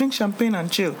 no, let's drink champagne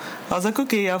and chill. I was like,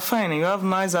 okay, you're fine. You have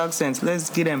nice accents. Let's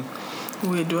get him.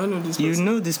 Wait, do I know this person? You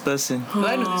know this person. Do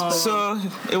I know this person? So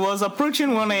it was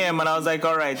approaching 1 a.m. and I was like,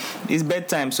 all right, it's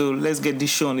bedtime, so let's get this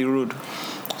show on the road.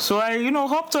 So I,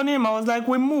 hopped on him. I was like,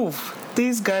 we move.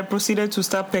 This guy proceeded to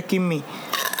start pecking me.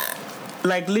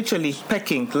 Like literally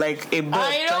pecking, like a bird.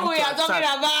 I know who you're talking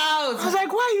I about. was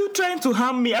like, why are you trying to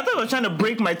harm me? I thought he was trying to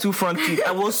break my 2 front teeth.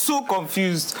 I was so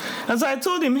confused. And so I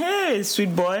told him, hey,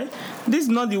 sweet boy, this is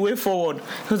not the way forward.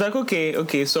 He was like,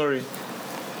 okay, sorry.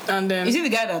 And then Is he the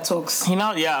guy that talks? He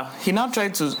now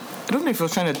tried to, I don't know if he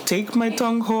was trying to take my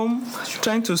tongue home,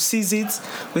 trying to seize it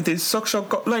with his suction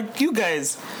cup. Like, you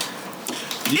guys,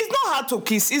 it's not hard to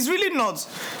kiss. It's really not.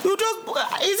 You just,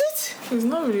 is it? it's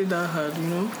not really that hard,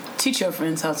 Teach your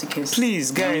friends how to kiss.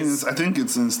 Please, guys. I think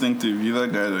it's instinctive. You're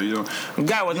that guy that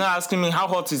Guy was not asking me, how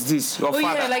hot is this? Your Oh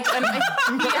father. yeah, like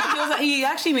he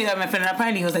actually made that my friend. And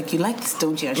apparently, he was like, "You like this,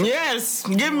 don't you?" Yes,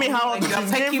 give me how Like, you're give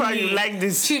pecking how me. you like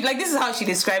this. She, like this is how she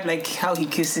described like how he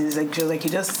kisses. Like she was like he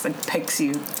just like pecks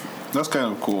you. That's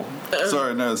kind of cool.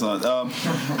 Sorry, no, it's not.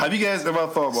 Have you guys ever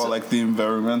thought about like the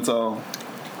environmental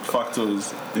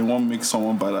factors in what makes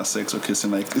someone bad at sex or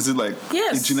kissing? Like, is it like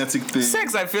Yes. a genetic thing?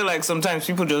 Sex, I feel like sometimes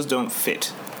people just don't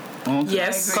fit. Okay.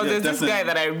 Yes. Because Yeah, there's this guy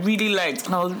that I really liked,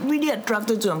 and I was really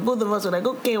attracted to him. Both of us were like,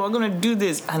 okay, we're gonna do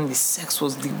this. And the sex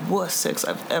was the worst sex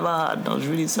I've ever had. And I was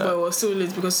really sad. But it was so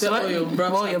late because all your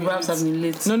braps have been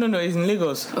lit. No, it's in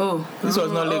Lagos. Oh, This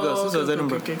was not Lagos, this was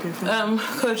Edinburgh. Okay.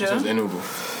 Kojo. It was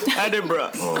Enugu.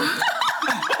 Edinburgh.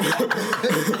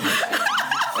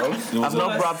 I've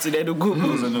not brapped in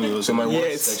Enugu. So my worst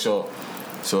Yes. sexual.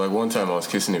 So like one time I was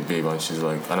kissing a babe and she's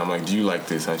like, and I'm like, do you like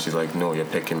this? And she's like, no, you're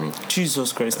pecking me.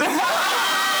 Jesus Christ. I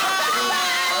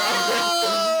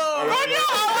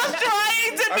was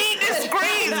trying to be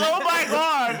discreet. Oh my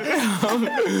God. And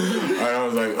I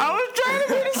was like, I was trying to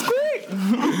be discreet.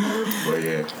 but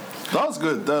yeah. That was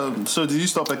good. So did you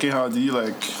stop pecking her? Did you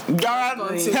like? God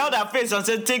held her face and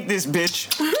said, "Take this, bitch."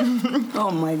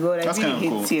 Oh my god, I That's really kinda hate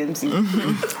cool. TMZ.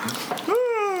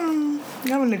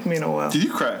 You haven't licked me in a while. Did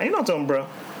you cry? Are you not on, bro?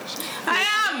 I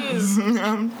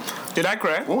am. Did I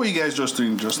cry? What were you guys just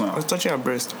doing just I now? was touching her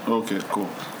breast. Okay, cool.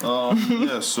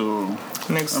 Yeah. So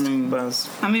Next, I mean- buzz.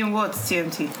 I mean, what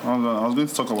TMT? I was going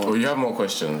to talk about. Oh, you have more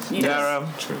questions? Yes. Dara.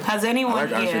 True. Has I anyone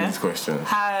like answering here these questions.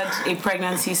 had a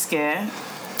pregnancy scare?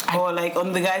 Or like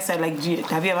on the guy's side, like,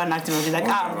 have you ever an active? Like,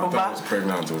 One time I thought I was Boba,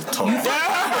 pregnant. It was tough.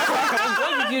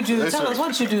 what did you do? Tell us,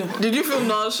 what did you do? Did you feel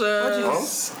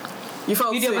nauseous? You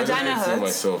felt Did your sick? vagina I didn't feel hurt?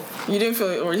 myself. You didn't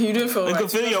feel, or you didn't feel. You like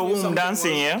could feel your womb something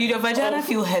dancing, yeah? Did your vagina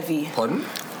feel heavy? Pardon?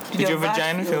 Did your vag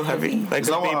vagina feel heavy? Like Is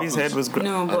the that what baby's happens? head was growing?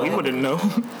 No, but- You wouldn't know.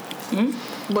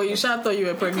 But you sure thought you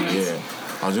were pregnant. Yeah.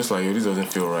 I was just like, yo, this doesn't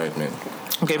feel right, man.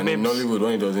 Okay, And in babe. Nollywood,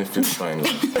 when it doesn't feel fine,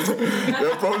 like,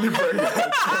 you're probably pregnant.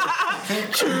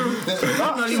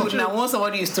 Nollywood now, once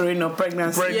somebody is throwing up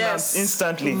pregnancy. Pregnant Yes.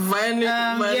 instantly.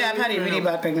 Yeah, I've had a really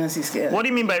bad pregnancy scare. What do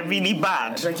you mean by really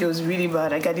bad? Like, it was really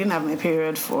bad. Like, I didn't have my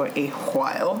period for a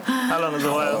while. How long was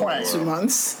the while? 2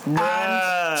 months.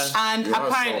 Bruh. And You are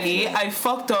apparently, soft, I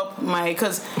fucked up my...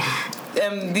 Because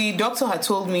the doctor had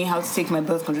told me how to take my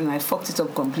birth control, and I fucked it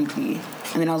up completely.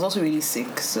 And then I was also really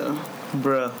sick, so...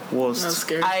 Bruh, That's worst.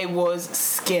 scary. I was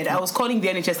scared. I was calling the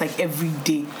NHS like every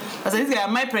day. I was like, this guy,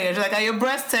 am I pregnant? She's like, are your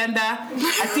breasts tender? I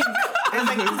think. I was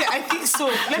like, this guy, I think so.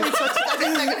 Let me touch it. I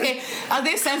was like, okay. Are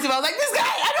they sensitive? I was like, this guy,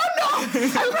 I don't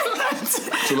know. I'm pregnant.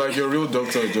 So, like, your real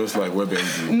doctor is just like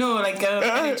WebMD. No, like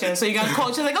NHS. So you can call.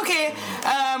 She's like, okay,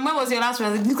 when was your last one?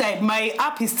 I was like, this guy, my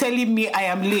app is telling me I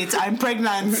am late. I'm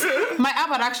pregnant. My app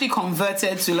had actually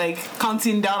converted to like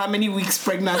counting down how many weeks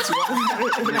pregnant you are. I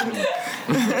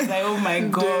was like, oh my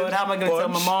god, how am I going to tell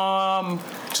my mom?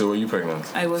 So, were you pregnant?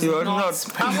 I was You are not.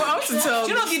 not. I want to tell.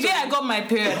 Do you know the day I got my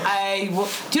period,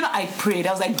 I prayed.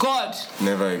 I was like, God,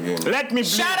 Never again. Let me bleed.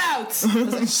 shout out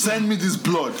Send me this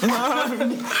blood.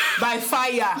 by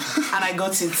fire, and I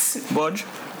got it. Bodge.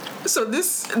 So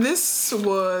this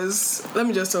was. Let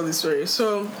me just tell this story.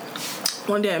 So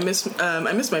one day I missed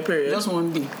my period. Just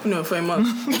one day. No, for a month.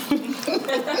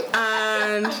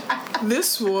 And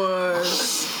this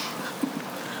was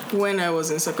when I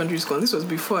was in secondary school. This was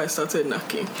before I started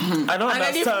knocking. I don't And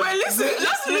then if, understand. well,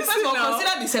 listen now.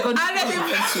 Consider the second. And then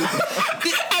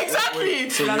exactly.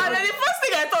 And then the first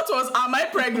thing I thought was, am I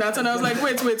pregnant? And I was like,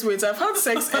 wait. I've had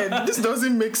sex ed. This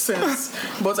doesn't make sense.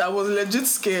 But I was legit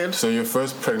scared. So, your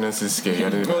first pregnancy scare, you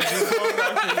didn't even...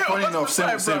 Funny enough,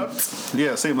 same.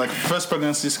 Yeah, same. Like first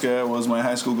pregnancy scare was my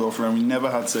high school girlfriend. We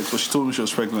never had sex, but she told me she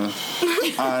was pregnant,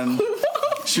 and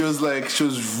she was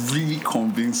really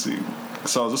convincing.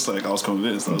 So I was just like, I was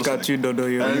convinced. I was Got like, you, Dodo.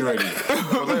 You're Are you ready.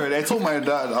 ready? I told my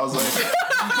dad, I was like,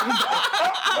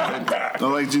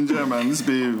 I'm like, Ginger, man, this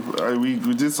babe, we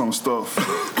did some stuff,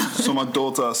 some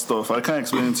adult stuff. I can't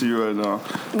explain it to you right now.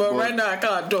 But right now I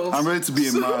can't adult. I'm ready to be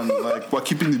a man. Like, we're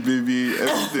keeping the baby,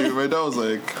 everything. My dad was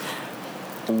like,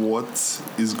 what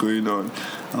is going on?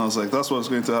 And I was like, that's what's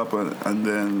going to happen. And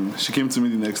then she came to me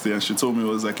the next day and she told me it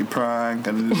was like a prank.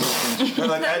 And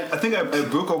like, I think I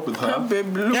broke up with her.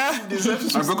 Babe, look, Yeah. this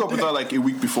episode. I broke up with her like a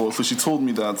week before, so she told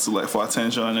me that like for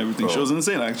attention and everything. She was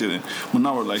insane actually, but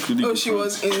now we're like really. Oh, good she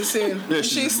friends. was insane. Yeah,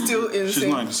 she's still insane. She's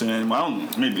not insane anymore. I don't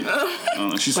know, maybe. I don't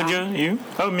know. She's Kojo, you?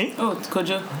 Oh, me? Oh,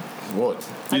 Kojo. What?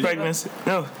 Pregnancy.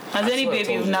 No. Has any swear I baby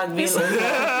told you've you. not been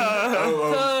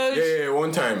like Yeah,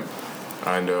 one time.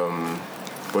 And,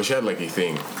 but she had like a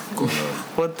thing going on.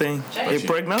 What thing? A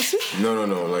pregnancy? No,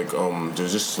 like, there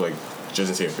was just like, she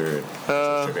doesn't say a period. She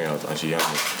was tripping out and she yelled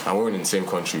me. And we're in the same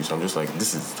country, so I'm just like,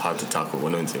 this is hard to tackle. We're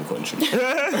not in the same country.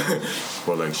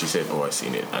 But like, she said, oh, I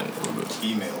seen it. And we're good.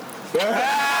 Email.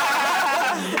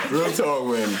 Real talk,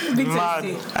 man. Mad.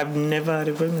 I've never had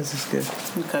a pregnancy scare.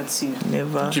 Look at you.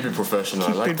 Never. Keep it professional. I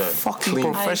Keep like it that. fucking Clean.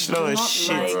 professional as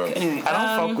shit. Anyway,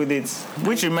 I don't fuck with it.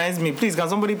 Which reminds me, please, can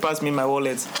somebody pass me my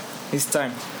wallet? It's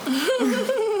time.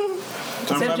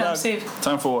 Safe.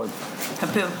 time for what? A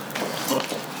pill.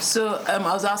 So I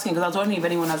was asking because I was wondering if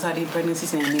anyone has had a pregnancy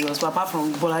scare in Lagos, but apart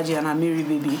from Bolaji and Amiri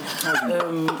baby,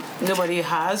 nobody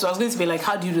has. So I was going to be like,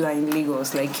 how do you do that in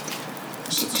Lagos? Like,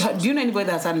 do you know anybody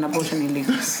that's had an abortion in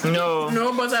Lagos? No.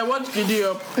 No, but I watched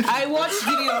video. I watched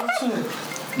video too.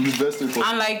 The best thing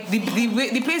And like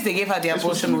the place they gave her the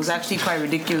abortion was actually quite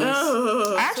ridiculous.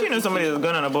 I actually know somebody who's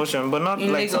gone on abortion, but not In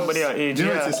like Lagos. somebody our age. Do you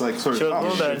know Yeah. what it tastes like? Sorry. She was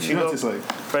older and Do she you know what got it tastes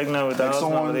like? pregnant with her Like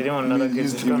husband, but they didn't want another kid.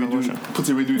 used She got an abortion. put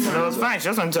a redo. No, it was fine. She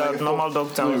just went to a normal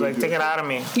doctor and was like, take it out of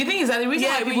me. The thing is that the reason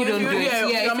Yeah, why people but don't do it, yeah,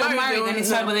 if you're you're married, married, they then it's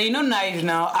won't fine. But then you know, knives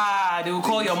now, they will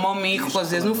call your mommy because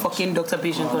there's no fucking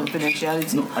doctor-patient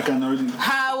confidentiality. No, I can already.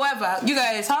 However, you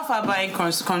guys, how far buying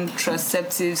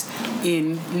contraceptives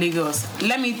in Lagos?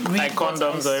 Let me read Like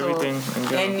condoms or everything.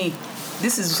 Any.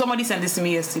 This is somebody sent this to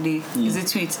me yesterday. It's a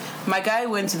tweet. My guy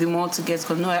went to the mall to get.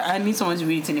 No, I need someone to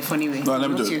read it in a funny way. No, let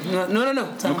me do it. No.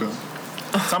 Sam. Okay.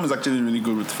 Sam is actually really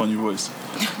good with funny voice.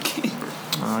 Okay.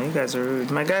 Oh, you guys are rude.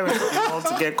 My guy went to the mall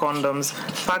to get condoms,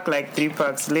 packed like 3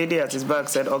 packs. Lady at his back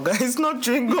said, "Oh, guys, it's not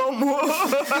chewing gum."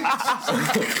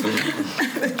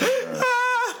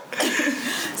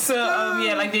 So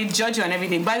like they judge you on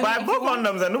everything. But I bought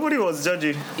condoms and nobody was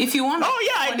judging. If you want,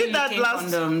 I did that last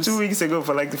condoms. 2 weeks ago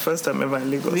for like the first time ever in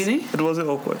Lagos. Really? It wasn't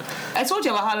awkward. I told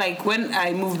you about how like when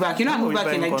I moved back. I moved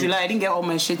back in like July. I didn't get all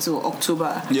my shit till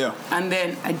October. Yeah. And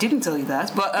then I didn't tell you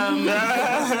that, but then,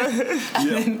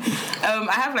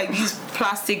 I have like these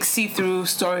plastic see-through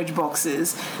storage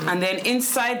boxes, and then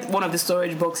inside one of the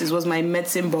storage boxes was my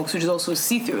medicine box, which is also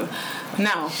see-through.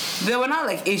 Now there were not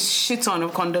like a shit ton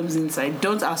of condoms inside.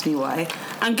 Don't ask me why.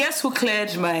 And guess who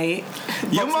cleared my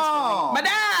Your mom. My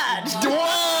dad.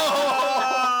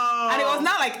 Whoa! And it was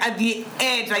now like at the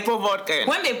edge, like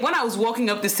when I was walking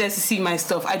up the stairs to see my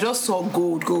stuff, I just saw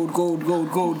gold.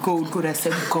 I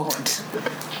said, God,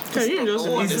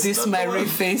 is this my real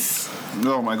face?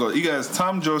 Oh my God, you guys!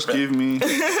 Tam just gave me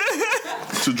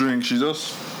to drink. She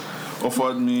just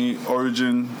offered me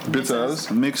Origin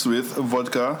bitters mixed with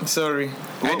vodka. Sorry.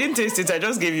 I didn't taste it. I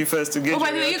just gave you first to get. Oh,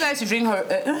 by the way, you guys should drink her.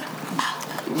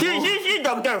 She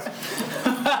doctor.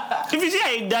 If you see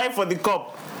I die for the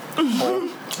cup.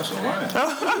 That's alright.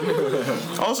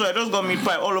 Also, I just got meat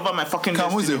pie all over my fucking.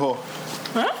 Come, who's a whore?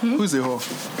 Huh? Who's a whore?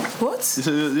 What?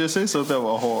 You say something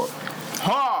about whore.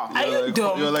 Ha! Are you like,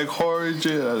 dumb? You're like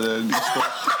Origin and then you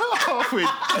stop. Wait.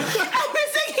 I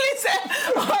basically said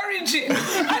Origin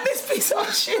and this piece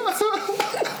of shit.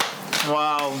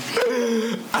 Wow.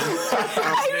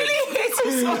 I really hate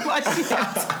you so much.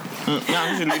 Yeah, I'm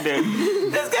usually dead.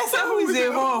 This guy said who is a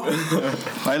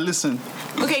whore. I listen.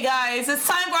 Okay, guys, it's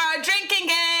time for our drinking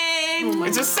game.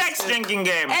 It's a sex drinking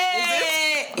game.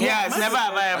 Hey! Yeah, it's never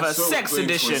have I ever. Sex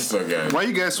edition. Why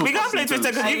you guys so We can't play Twister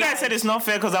because you guys said it's not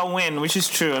fair because I win, which is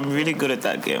true. I'm really good at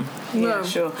that game. Yeah,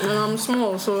 sure. And I'm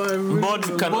small, so I really Bod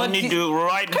can only do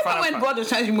right in front When of her. Bod was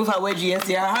trying to remove her wedgie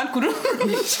yesterday, her hand couldn't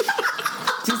reach.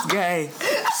 This guy.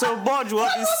 So Bodge wore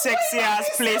this sexy ass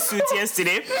play suit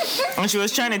yesterday, and she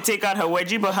was trying to take out her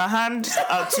wedgie, but her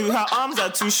arms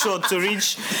are too short to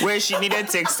reach where she needed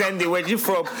to extend the wedgie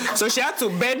from. So she had to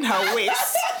bend her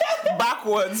waist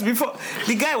backwards before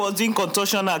the guy was doing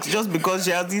contortion acts just because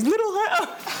she has these little hair.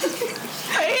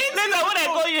 Then when I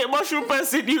call you a mushroom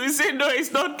person, you will say no,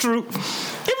 it's not true.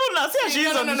 Even now, see how she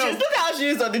is on the chair. Look at how she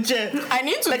is on the chair. I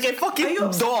need to like a fucking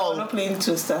I'm doll. not playing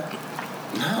Twister.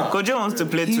 Kojo wants to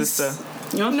play Twister.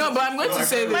 No, but I'm going to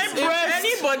say this. If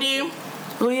anybody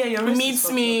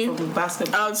meets me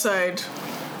outside,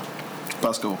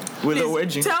 Basketball. With a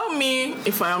wedgie. tell me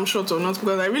if I am short or not,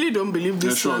 because I really don't believe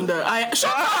this slander.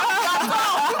 Shut up!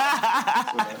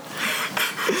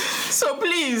 So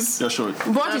please. You're short.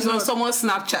 Bod is on someone's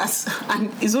Snapchat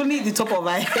and it's only the top of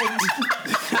her head.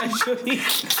 Actually.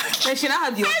 And she now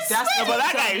had the audacity. No, but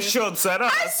that guy is short, so I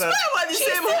don't understand. We're the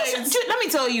same height. Let me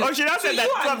tell you. Oh, she now said that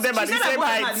two of them are the same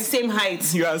height. The same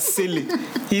height. You are silly.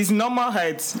 He's normal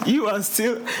height. You are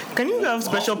still. Can you have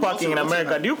special parking in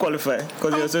America? Do you qualify?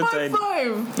 Because you're so tiny.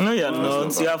 5'5". No, you're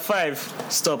not. You are 5.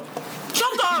 Stop.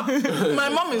 Shut up! My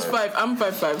mom is 5. I'm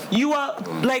 5'5". You are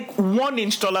like 1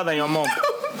 inch taller than your mom.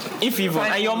 If even.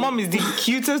 And your mom is the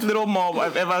cutest little mom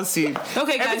I've ever seen.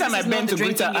 Okay, guys, every time I bend to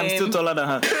greet her, I'm still taller than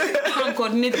her. Can't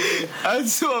coordinate. And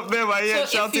two of them are here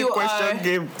shouting question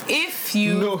game. If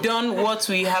you've done what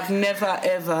we have never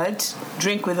ever,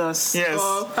 drink with us. Yes.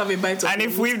 Or have a bite of And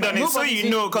if we've done it, so you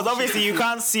know, because obviously you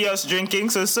can't see us drinking,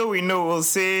 so we know, we'll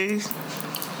say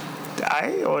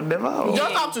aye or never. Or you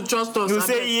just have to trust us. we'll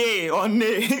say yay or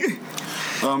nay.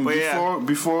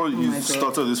 Before you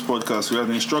started this podcast, we had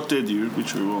instructed you,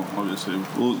 which we will obviously.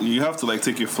 Well, you have to like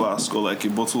take a flask or like a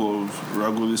bottle of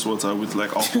Ragulis water with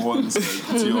like alcohol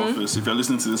inside to your office. If you're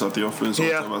listening to this at the office or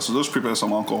whatever, so just prepare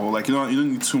some alcohol. Like you don't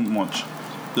need too much,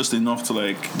 just enough to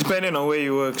like. Depending on where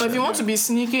you work. But if you want to be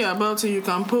sneaky about it, you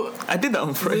can put I did that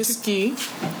on Friday. whiskey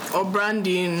or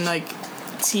brandy in like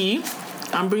tea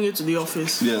and bring it to the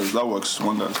office. Yeah, that works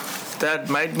wonders. That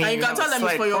might mean And you can tell them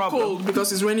it's for your cold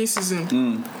because it's rainy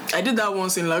season. I did that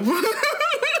once in Lagos.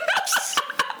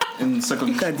 In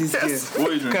second. Look at this girl.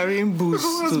 What are you drinking? Carrying booze to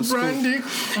It was school. brandy.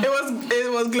 It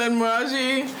was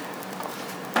Glenmorangie.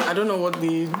 I don't know what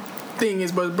the thing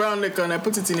is, but brown liquor, and I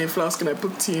put it in a flask and I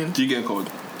put tea in. Do you get cold?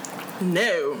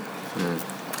 No.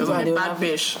 Because I'm a bad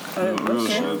bitch.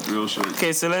 Real shit.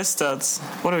 Okay, so let's start.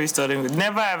 What are we starting with?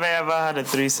 Never have I ever had a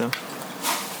threesome.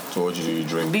 So what did you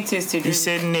drink? Big tasty drink. You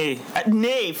said nay.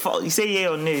 Nay. You say yay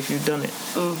or nay if you've done it.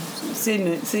 Oh, say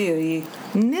no. Say your yeah.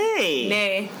 Nay.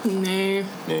 Nay.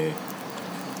 Nah. Yeah.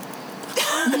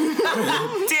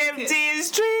 TMT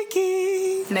is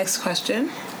tricky. Next question.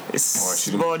 It's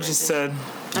she didn't what drink you it. said.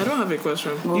 I don't have a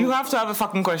question. You have to have a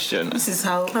fucking question. This is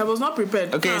how. I was not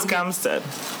prepared. Okay, it's Camstead.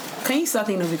 Can you start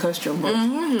thinking of a question, bro?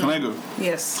 Can I go?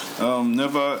 Yes.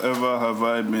 Never ever have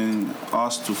I been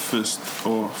asked to fist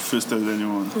or fisted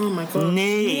anyone. Oh my god.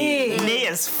 Nay. Nay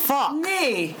as fuck.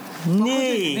 Nay.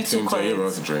 Nay. Be too Same time you're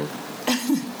about quiet. to drink.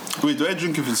 Wait, do I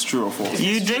drink if it's true or false?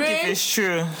 You drink if it's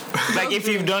true. Like if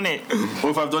you've done it. Or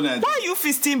if I've done it? Why are you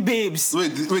fisting babes?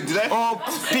 Wait, did I? Or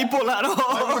people at all?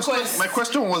 My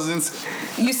question wasn't.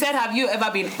 You said, have you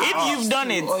ever been asked? If you've done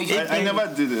it. Or you I never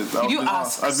did it. Did you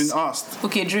ask? I've been asked.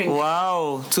 Okay, drink.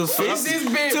 Wow. To fist? this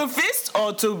babe? To fist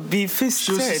or to be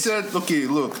fisted? She said, okay,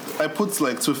 look, I put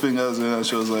like 2 fingers in and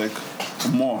she was like,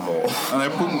 more. And I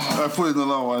put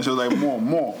another one and she was like,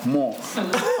 more.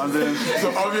 And then,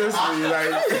 So obviously,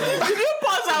 like, Did you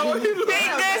pause out when you look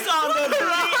Take this on the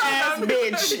 3S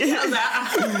bitch.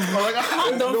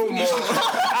 no more.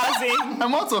 As in,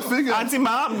 I'm out of fingers. Auntie,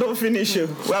 my arm don't finish you.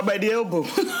 We're by the elbow.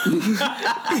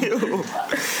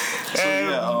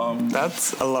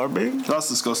 That's alarming. That's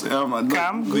disgusting.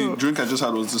 Cam, The go. drink I just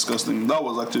had was disgusting. That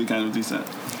was actually kind of decent.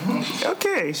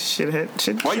 Okay,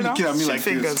 shithead. Why are you looking at me like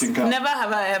this, King Cam? Never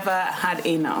have I ever had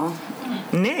anal.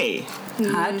 Nay.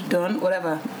 Had, done,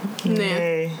 whatever.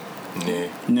 Nay. Yeah.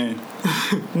 Nah,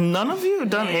 None of you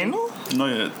done anal? not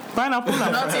yet. Pineapple.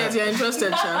 Not yet, you're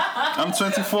interested, Sha. I'm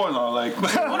 24 now. Like,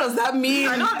 What does that mean?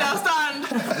 I don't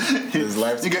understand. His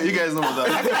life. you guys know what I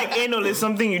that feel like anal is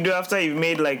something you do after you've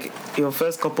made like your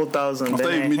first couple thousand. After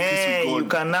Then, you've made peace hey, with you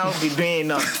God. can now be doing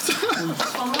enough. Do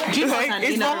you know what Like, an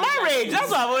it's anal for marriage. That's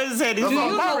what I've always said. It's Do for you know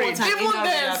what marriage. an Even anal then,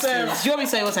 relapse sir. is? Do you want me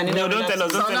to say what's an anal No, don't tell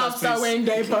us. relapse Don't So tell now us, after please. wearing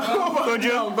diaper. Could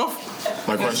you?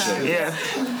 My question. Yeah.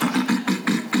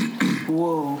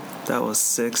 Whoa. That was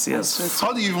sexy as fuck.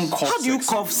 How do you even cough? How do you sexy?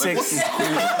 cough Like, sexy?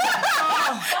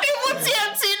 Even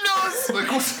TNT knows. Like,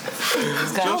 what?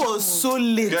 That was so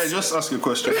lit. Guys, just ask a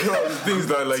question. Things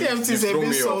that like TMT you is a throw bit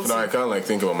me off salty. now. I can't like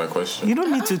think about my question. You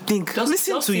don't need to think.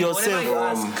 Listen to yourself.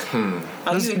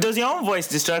 Does your own voice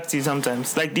distract you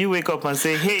sometimes? Like, do you wake up and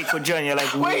say, "Hey, Kojo," and you're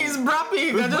like, When he's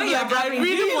brapping, I just When you're like, I brapping, do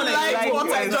you really wanna like like what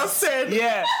I it? just said.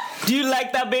 "Yeah." Do you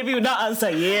like that baby? Without answer,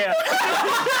 yeah.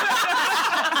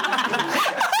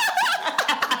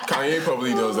 Kanye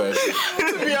probably does that.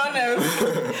 To be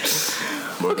honest.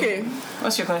 Okay.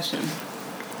 What's your question?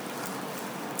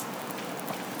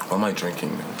 What am I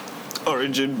drinking, man?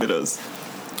 Origin bitters.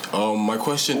 My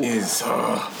question is,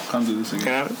 Can't do this again.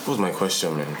 Can what was my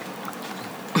question, man?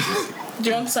 Do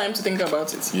you want time to think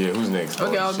about it? Yeah, who's next?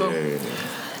 Okay, I'll go. Yeah.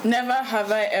 Never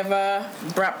have I ever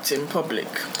brapped in public.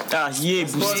 yeah,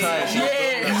 boost time.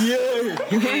 Yeah. Yeah.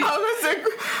 I was like,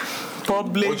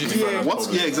 Public. What do you define as What's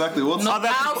public? yeah, exactly. What's Other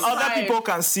Outside. people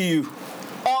can see you,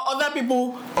 or other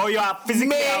people or you are physically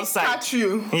may outside. catch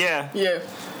you. Yeah, Yeah.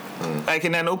 like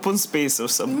in an open space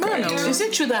of some kind. Is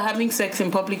it true that having sex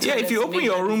in public Yeah, if you open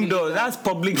your room door, that's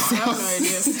public I have no sex.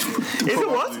 idea. Is it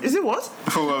what? Is it what?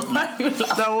 probably?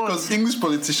 That was. Because English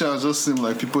politicians just seem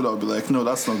like people that will be like, no,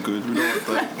 that's not good. We don't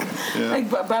want that. Yeah. Like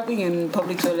brapping in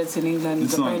public toilets in England is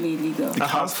It's not. apparently illegal. It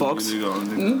has to be Fox. illegal.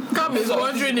 Cam is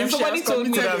wondering if Somebody she has told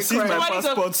me committed I've a seen my crime.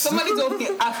 passport. Somebody told me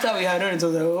after we had done it, I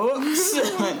was like, oh.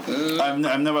 I've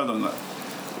never done that.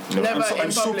 Never I'm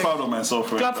in so public. proud of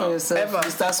myself right Clap for now. yourself. Ever.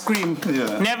 Mr. Scream.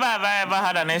 Yeah. Never have I ever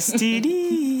had an STD.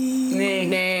 Nay.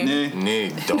 Nah. Yeah. Nay,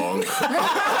 dog.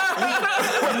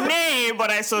 Nay, but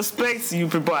I suspect you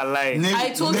people are lying. I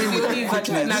told you the only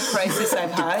vaginal crisis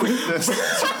I've had. Because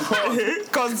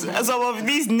some of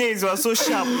these names were so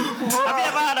sharp. Have you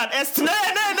ever had an STD?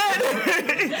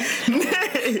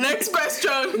 Nay. Next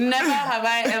question. Never have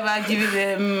I ever given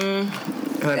them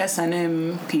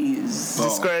S&M peas.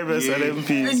 Describe us yeah. at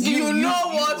MPs. You know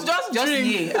what? Just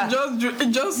drink. yeah. Just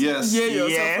drink. Just Yes. yeah yourself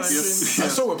Yes. and Yes. I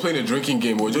saw we're playing a drinking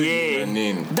game. We're just using Yeah. a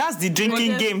name. That's the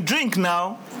drinking game. Drink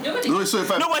now. No, so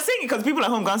if I No, we're saying it because people at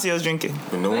home can't see us drinking.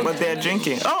 No. But they're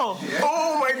drinking. Oh,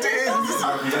 my days. Am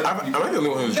I the only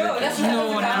one who's drinking?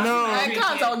 No. no. I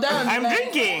can't. I'll die. I'm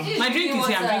drinking. My drink is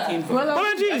here, I'm drinking.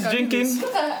 Bolaji is drinking.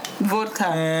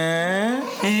 Vodka.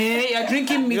 Hey, you're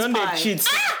drinking meat You don't pie. need cheats.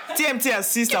 TMT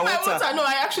assist and My water. water. No,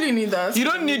 I actually need that. You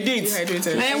don't need it.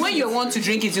 Dehydrated. And when you want to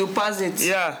drink it, you pass it.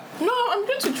 Yeah. No, I'm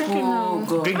going to drink it Oh, now.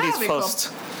 God. Drink Can I this have a cup?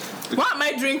 first. Why am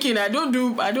I drinking? I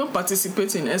don't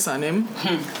participate in S&M.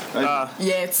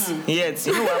 Yet. Yet.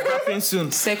 You know we're wrapping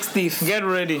soon. Sex thief. Get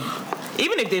ready.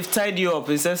 Even if they've tied you up,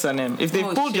 it's S&M. If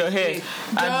they've pulled your hair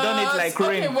and done it like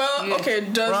rain. Okay,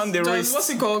 well, round the wrist. What's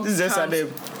it called? This is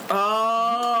S&M.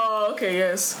 Oh, okay,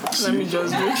 yes. Let me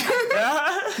just drink.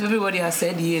 Everybody has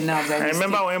said now. I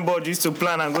remember when Bod used to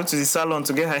plan and go to the salon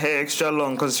to get her hair extra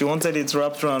long because she wanted it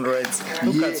wrapped around right.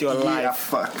 Look at your life.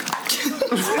 Fuck.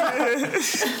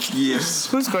 Yes.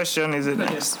 Whose question is it?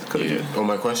 Yes. Oh,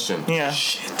 my question? Yeah.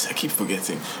 Shit, I keep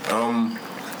forgetting.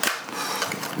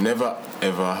 Never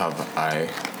ever have I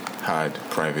had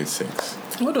private sex.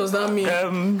 What does that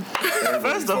mean?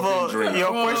 First of all, drink. your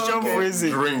question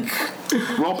phrasing. Drink.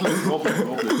 Role play.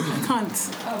 Can't.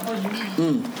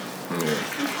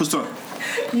 Who's turn?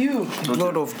 You.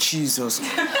 Lord of Jesus.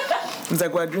 It's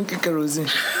like we're drinking kerosene.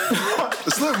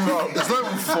 It's not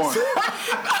even fun.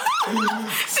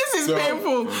 This is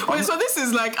painful. Wait, so this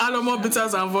is like animal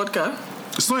bitters and vodka?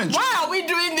 It's not enjoyable. Why are we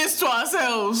doing this to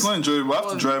ourselves? It's not enjoyable. I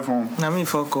have to drive home. I mean,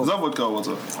 fuck Is off. that vodka or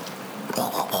water?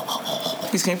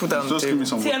 Please, can you put that on the Just give me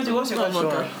table? some vodka. What's your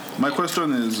question? My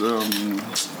question is,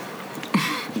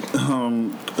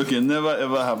 okay, never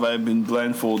ever have I been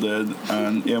blindfolded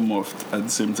and earmuffed at the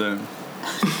same time.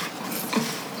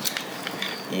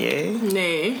 Yeah.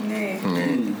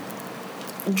 Nay.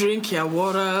 Drink your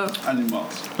water.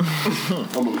 Animals.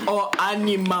 Or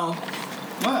animal.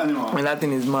 Not animal. I mean, that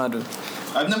thing is mad.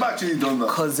 I've never actually done that.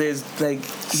 Because there's like,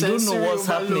 you don't know what's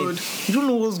happening. You don't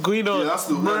know what's going on. Yeah, that's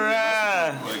the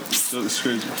Bruh. it's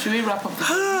crazy. Should we wrap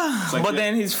up? Like, But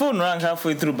then his phone rang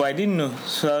halfway through, but I didn't know.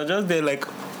 So I was just there like,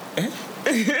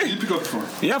 you pick up the phone.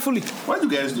 yeah, fully. Why do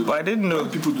you guys do that? But I didn't Why know. do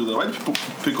people do that? Why do people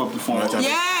pick up the phone?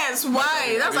 Yes,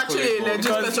 why? That's actually a legit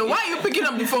question. Why are you picking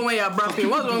up the phone when you're brapping?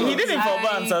 What's wrong He with did it for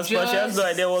bands, but she has no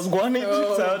idea what's going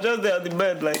on. So I was just there on the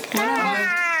bed like,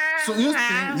 So you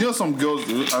know some girls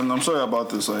do, and I'm sorry about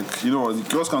this, like, you know what,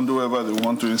 girls can do whatever they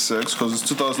want during sex because it's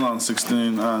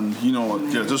 2016 and you know what,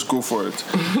 yeah, just go for it.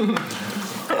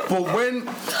 But when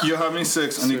you're having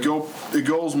sex and a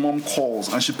girl's mom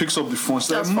calls and she picks up the phone,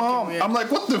 she's like, Mom, I'm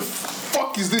like, what the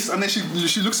fuck is this? And then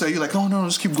she looks at you like, no,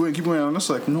 just keep going. And I'm just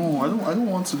like, no, I don't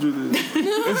want to do this. And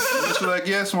she's like,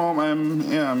 yes, Mom, I'm.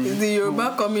 Is the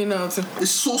Yoruba coming out?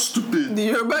 It's so stupid. The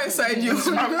Yoruba inside you.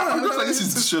 I'm just like, this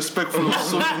is disrespectful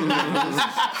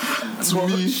to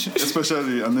me,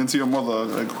 especially, and then to your mother,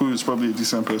 like, who is probably a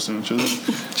decent person.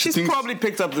 she's probably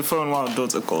picked up the phone while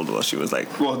daughter called while she was like,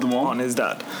 What, the mom? on his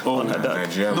dad. Oh, on her dad.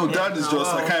 Nigeria. No, dad is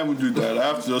just, I can't even do that. I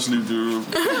have to just leave the room.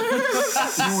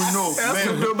 You will know.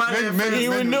 Men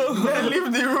will know.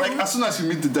 Leave the room. Like, as soon as you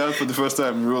meet the dad for the first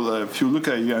time in real life, he'll look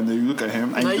at you and then you look at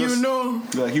him. And Now you know.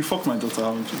 Like, you fucked my daughter,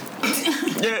 haven't you?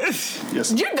 Yes. Yes.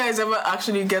 Do you guys ever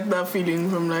actually get that feeling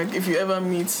from, like, if you ever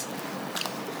meet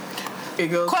a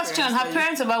girl? Question: have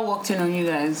parents ever walked in on you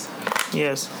guys?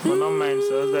 Yes, but not mine.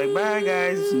 So I was like, bye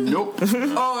guys. Nope.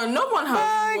 Oh, no one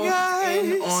has walked guys.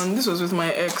 in on. This was with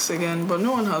my ex again, but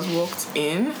no one has walked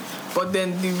in. But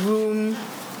then the room,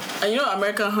 and you know,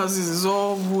 American houses is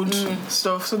all wood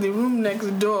stuff. So the room next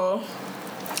door,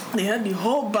 they had the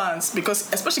whole bands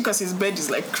especially because his bed is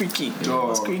like creaky. It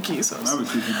was creaky, so I have a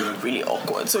creepy bed. really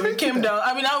awkward. So we came down.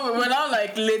 I mean, we're now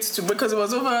like late because it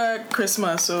was over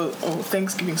Christmas,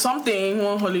 Thanksgiving,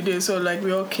 one holiday. So like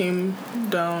we all came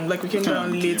down, we came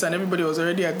down late, and everybody was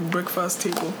already at the breakfast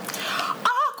table.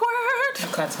 Awkward.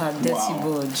 Look at her dirty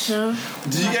budge. Yeah.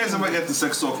 Did you guys ever get the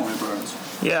sex talk from your parents?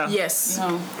 Yeah. Yes.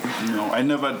 No. No, I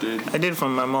never did. I did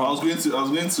from my I mom. was going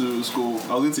to school.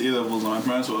 I was going to A levels, and my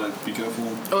parents were like, "Be careful."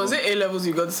 Oh, was it A levels?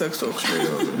 You got the sex talk?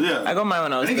 Yeah, I got mine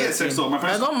when I I was didn't get sex 13. talk. My I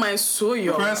parents. got mine so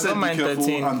young. My parents said, I got "Be mine careful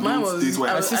 13. and Mine don't was. date white."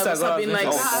 I My must sister have got been it. like.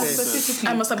 Oh, specifically.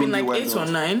 I must have been Don't like be 8 white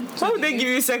or 9. Why would they give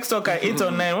you sex talk at 8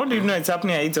 or 9? What do you know it's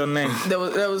happening at 8 or 9?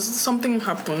 There was something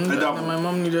happened, and then my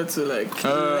mom needed to let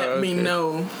me okay.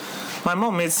 know. My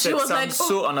mom made sex was sound like,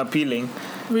 so unappealing.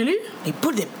 Really? He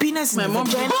put the penis My in the mom-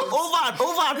 vagina over and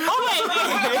over and over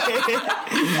again.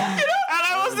 And I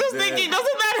was just thinking,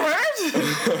 doesn't that hurt?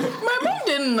 My mom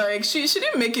didn't she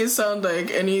didn't make it sound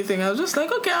like anything. I was just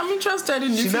like, okay, I'm interested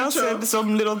in the She now future. said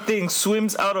some little thing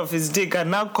swims out of his dick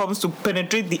and now comes to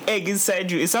penetrate the egg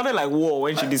inside you. It sounded like war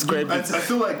when she described I it.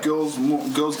 feel like girls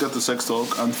get the sex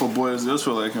talk, and for boys, they just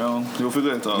feel like, you'll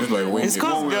figure it out. Just like wink It's it.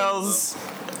 because One way or girls,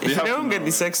 if have they to don't get know, the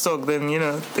right? sex talk, then,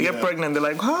 they get pregnant. They're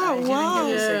like, oh, wow.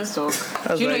 Yeah. Sex talk.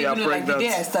 That's You know, why you're even like the pregnant.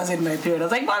 day I started my period, I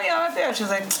was like, Mommy, I'm my period. She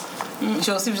was like,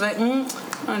 she was like,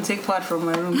 and take part from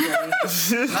my room. That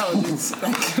was it.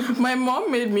 Like, My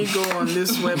mom made me go on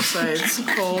this website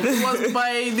called, it was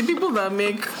by the people that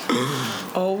make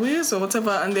Always or whatever,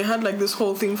 and they had like this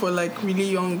whole thing for like really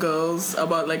young girls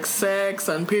about like sex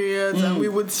and periods,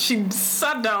 and she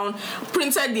sat down,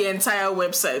 printed the entire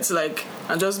website like,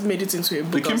 and just made it into a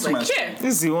book. I was like, yeah.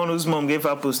 This is the one whose mom gave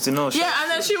her post-it note. Yeah,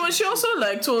 and then she also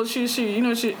like told she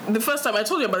the first time I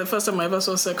told you about the first time I ever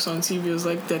saw sex on TV, it was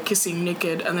like they're kissing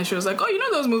naked, and then she was like, oh, you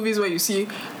know those movies where you see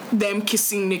them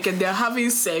kissing naked, they're having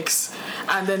sex,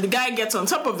 and then the guy gets on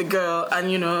top of the girl, and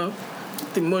you know,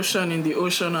 the motion in the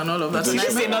ocean and all of that. This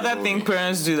is another thing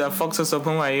parents do that fucks us up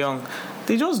when we're young.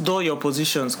 They just dull your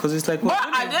positions because it's like, but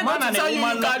I didn't man and a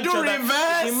woman love each other.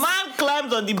 Reverse. The man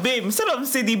climbs on the babe. Instead of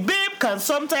say the babe can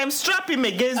sometimes strap him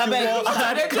against the wall.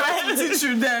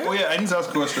 Oh yeah, I need to ask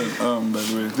a question. By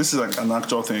the way, this is like an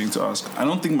actual thing to ask. I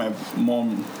don't think my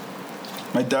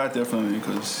dad definitely,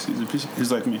 because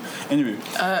he's like me. Anyway,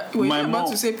 were you about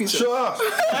to say piece? Sure.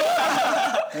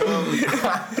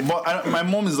 But my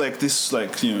mom is like this,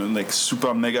 like, you know, like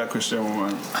super mega Christian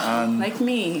woman, and like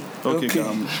me. Okay.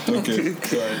 All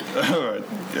right.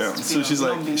 Yeah. So she's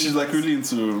like really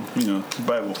into, you know,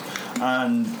 Bible,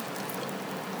 and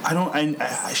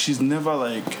she's never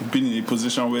like been in a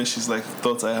position where she's like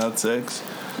thought I had sex.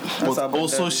 But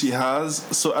also she has,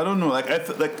 so I don't know, like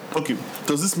okay,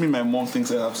 does this mean my mom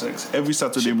thinks I have sex every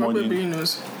Saturday morning? Probably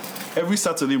knows. Every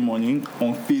Saturday morning,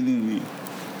 unfailingly,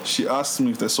 she asks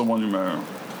me if there's someone in my room.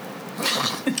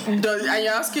 Are you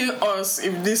asking us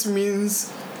if this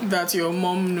means that your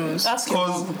mom knows?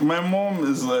 Because my mom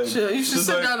is like, you should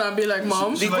sit down and be like,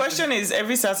 Mom. The question is,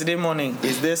 every Saturday morning,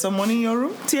 is there someone in your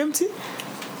room, TMT?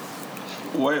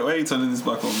 Why are you turning this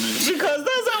back on me? Because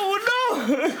that's how we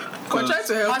know. We're trying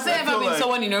to help. Has there ever been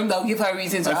someone in your room that will give her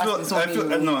reason to ask this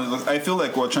one? I feel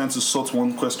like we're trying to sort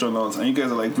one question out, and you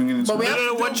guys are like bringing it. We're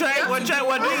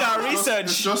doing our research.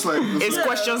 It's just like it's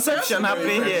question section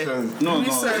happening here. No,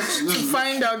 research to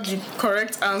find out the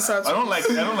correct answer. I don't like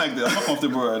that. I'm not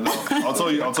comfortable right now. I'll tell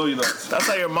you that. That's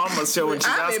how your mom must show when she's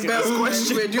asking this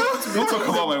question. Don't talk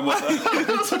about my mother.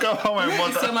 Don't talk about my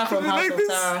mother. Selma from House of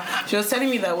Sarah. She was telling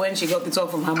me that when she got the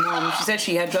talk from her mom, she said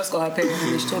she had just got her period,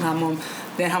 and she told her mom.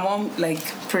 Then her mom like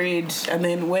prayed and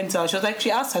then went out. She was like, she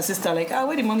asked her sister like,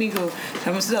 where did mommy go?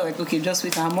 And her sister like, okay, just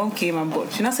wait. And her mom came and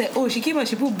bought. She now said, she came and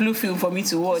she put blue film for me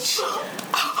to watch.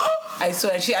 I saw,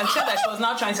 and she said that she was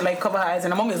now trying to like cover her eyes,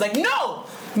 and her mom was like, no,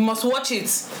 you must watch it.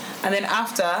 And then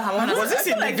after her mom was this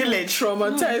in the village?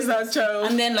 Traumatized that child.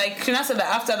 And then like she now said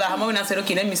that after that her mom now said,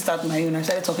 okay, let me start my own. I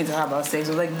started talking to her about sex.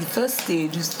 It was like the first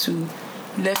stage is to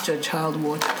let your child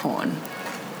watch porn.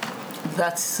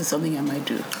 That's something I might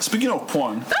do. Speaking of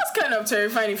porn, that's kind of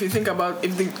terrifying if you think about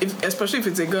if especially if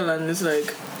it's a girl and it's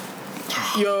like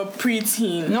you're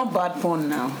preteen. Not bad porn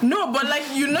now. No, but like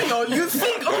you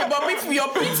think okay, but if you're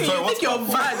preteen, you think your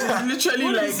vag is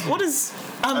literally what is?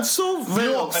 I'm so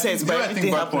very upset by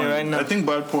everything happening right now. I think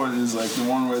bad porn is like the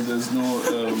one where there's no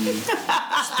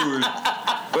story.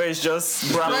 Where it's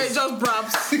just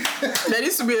braps. There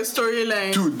needs to be a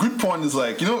storyline. Dude, good porn is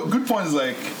like,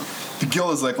 the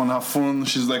girl is like on her phone.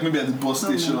 She's like maybe at the bus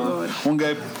station. One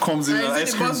guy comes in an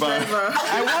ice cream bar.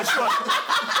 I watched one.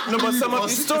 No, but some of the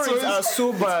stories are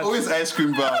so bad. Always ice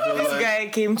cream bar. This guy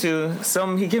came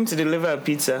to deliver a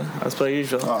pizza as per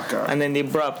usual. Oh, God. And then they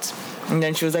brapped. And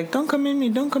then she was like, don't come in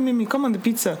me, come on the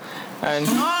pizza. And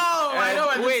I know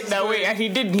wait,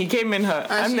 and he came in her.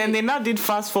 And then they now did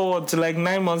fast forward to like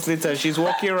 9 months later. She's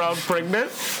walking around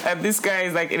pregnant, and this guy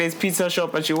is like in his pizza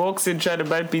shop, and she walks in trying to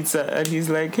buy pizza, and he's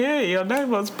like, hey, you're 9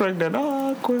 months pregnant.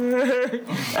 Awkward.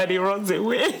 And he runs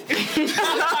away.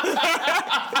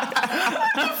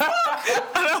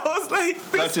 And I was like,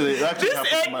 this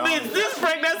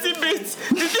pregnancy bit,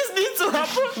 did this need to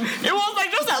happen? It was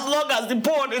like just as long as the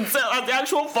porn itself, as the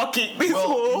actual fucking.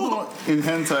 In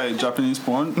hentai Japanese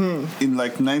porn, in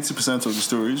like 90% of the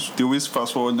stories, they always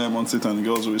fast forward 9 months later and the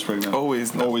girl's always pregnant.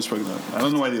 Always pregnant. I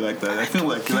don't know why they like that. I feel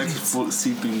like they like to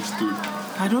see things through.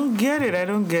 I don't get it.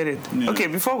 Yeah. Okay,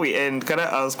 before we end, can I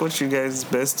ask what's you guys'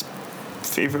 best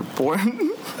favorite porn?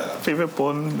 Favorite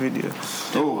porn video?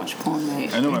 Don't watch porn,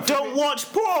 mate. I know Don't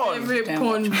watch porn! Favorite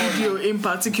porn video in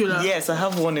particular? Yes, I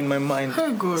have one in my mind.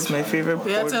 Oh, good. It's my favorite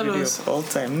porn video of all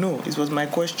time. No, it was my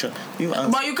question. You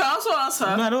answer. But you can also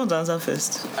answer. No, I don't want to answer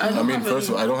first. I mean, first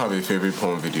of all, I don't have a favorite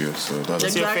porn video, so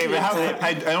that's your favorite.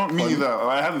 I don't mean that.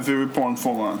 I have a favorite porn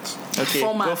format. Okay,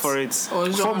 go for it. Or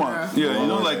genre. Format. Yeah,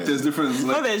 like there's different.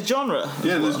 Like, there's genre.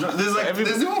 Yeah, there's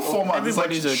different formats.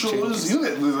 Everybody's like shows.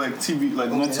 There's like TV, like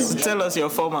not TV. Tell us your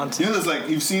format. There's like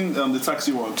you've seen the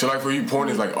Taxi one. So like for you, porn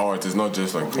is like art. It's not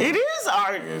just like porn. It is. These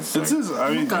are It is. I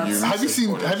mean,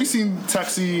 have you seen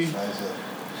Taxi?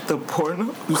 the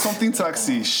porno. Something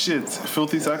taxi, shit,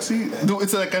 filthy taxi. No,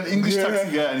 it's like an English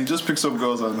taxi guy, and he just picks up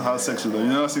girls and has sex with them. You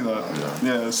never seen that?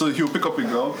 Yeah. So he'll pick up a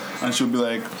girl, and she'll be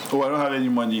like, "Oh, I don't have any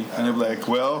money," and he'll be like,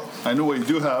 "Well, I know what you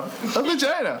do have, a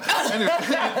vagina."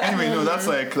 Anyway, no, that's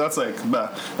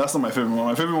bah. That's not my favorite one.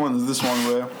 My favorite one is this one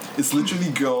where it's literally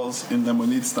girls in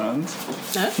lemonade stands,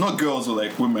 not girls, but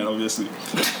like women, obviously,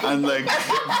 and like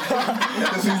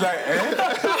she's like,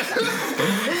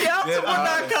 You have to put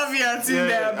that caveat in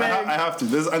there, babe. I have to.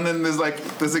 There's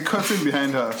a curtain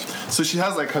behind her, so she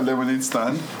has like her lemonade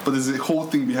stand, but there's a whole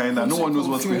thing behind her. No one knows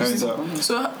what's behind her.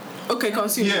 So, okay,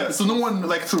 continue. Yeah, so no one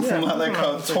from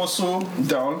her torso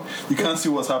down, you can't see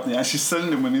what's happening, and she's selling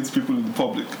lemonade to people in the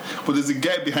public. But there's a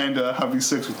guy behind her having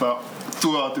sex with her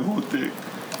throughout the whole thing.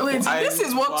 Wait, this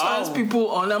is what turns people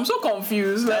on. I'm so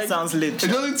confused. That sounds lit. It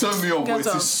doesn't turn me on, but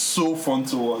it is so fun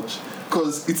to watch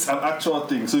because it's an actual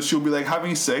thing. So she'll be like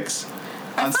having sex.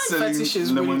 I find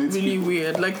fetishes really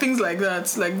weird. Like things like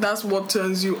that. Like that's what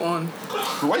turns you on.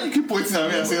 Why do you keep pointing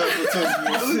at me and saying that's what turns me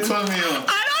on? It doesn't turn me on.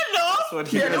 I don't know.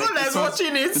 Yeah, no one that's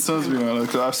watching it. It turns me on.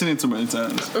 I've seen it too many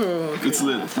times. Oh, okay. It's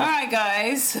lit. Alright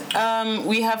guys,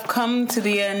 we have come to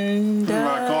the end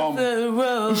of the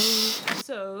road.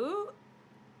 So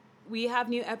we have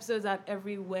new episodes out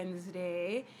every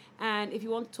Wednesday. And if you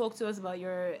want to talk to us about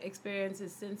your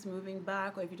experiences since moving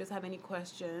back, or if you just have any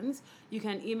questions, you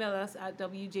can email us at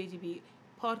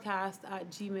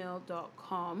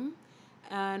wjgbpodcast@gmail.com.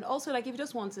 And also, like, if you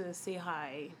just want to say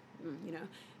hi, you know,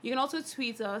 you can also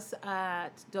tweet us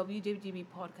at WJGB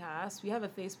Podcast. We have a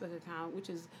Facebook account, which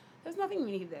is, there's nothing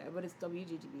really there, but it's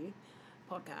WJGB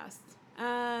Podcast.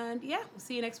 And yeah, we'll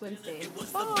see you next Wednesday.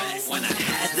 Bye. When I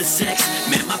had the sex,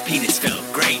 man, my penis felt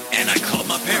great. And I called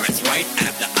my parents right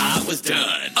after I was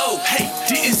done. Oh, hey,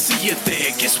 didn't see you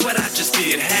there. Guess what I just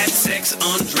did? Had sex,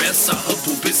 undressed, saw her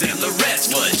poopies and the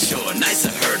rest. Was sure nice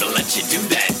of her to let you do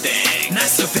that thing.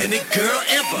 Nicer than any girl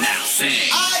ever. Now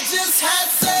sing. I just had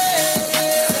sex.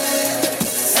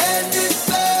 And it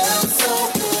felt so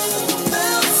good.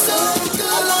 Felt so good.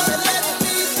 I wanna let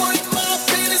me put my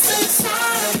penis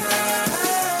inside.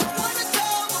 I wanna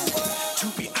tell the world. To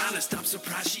be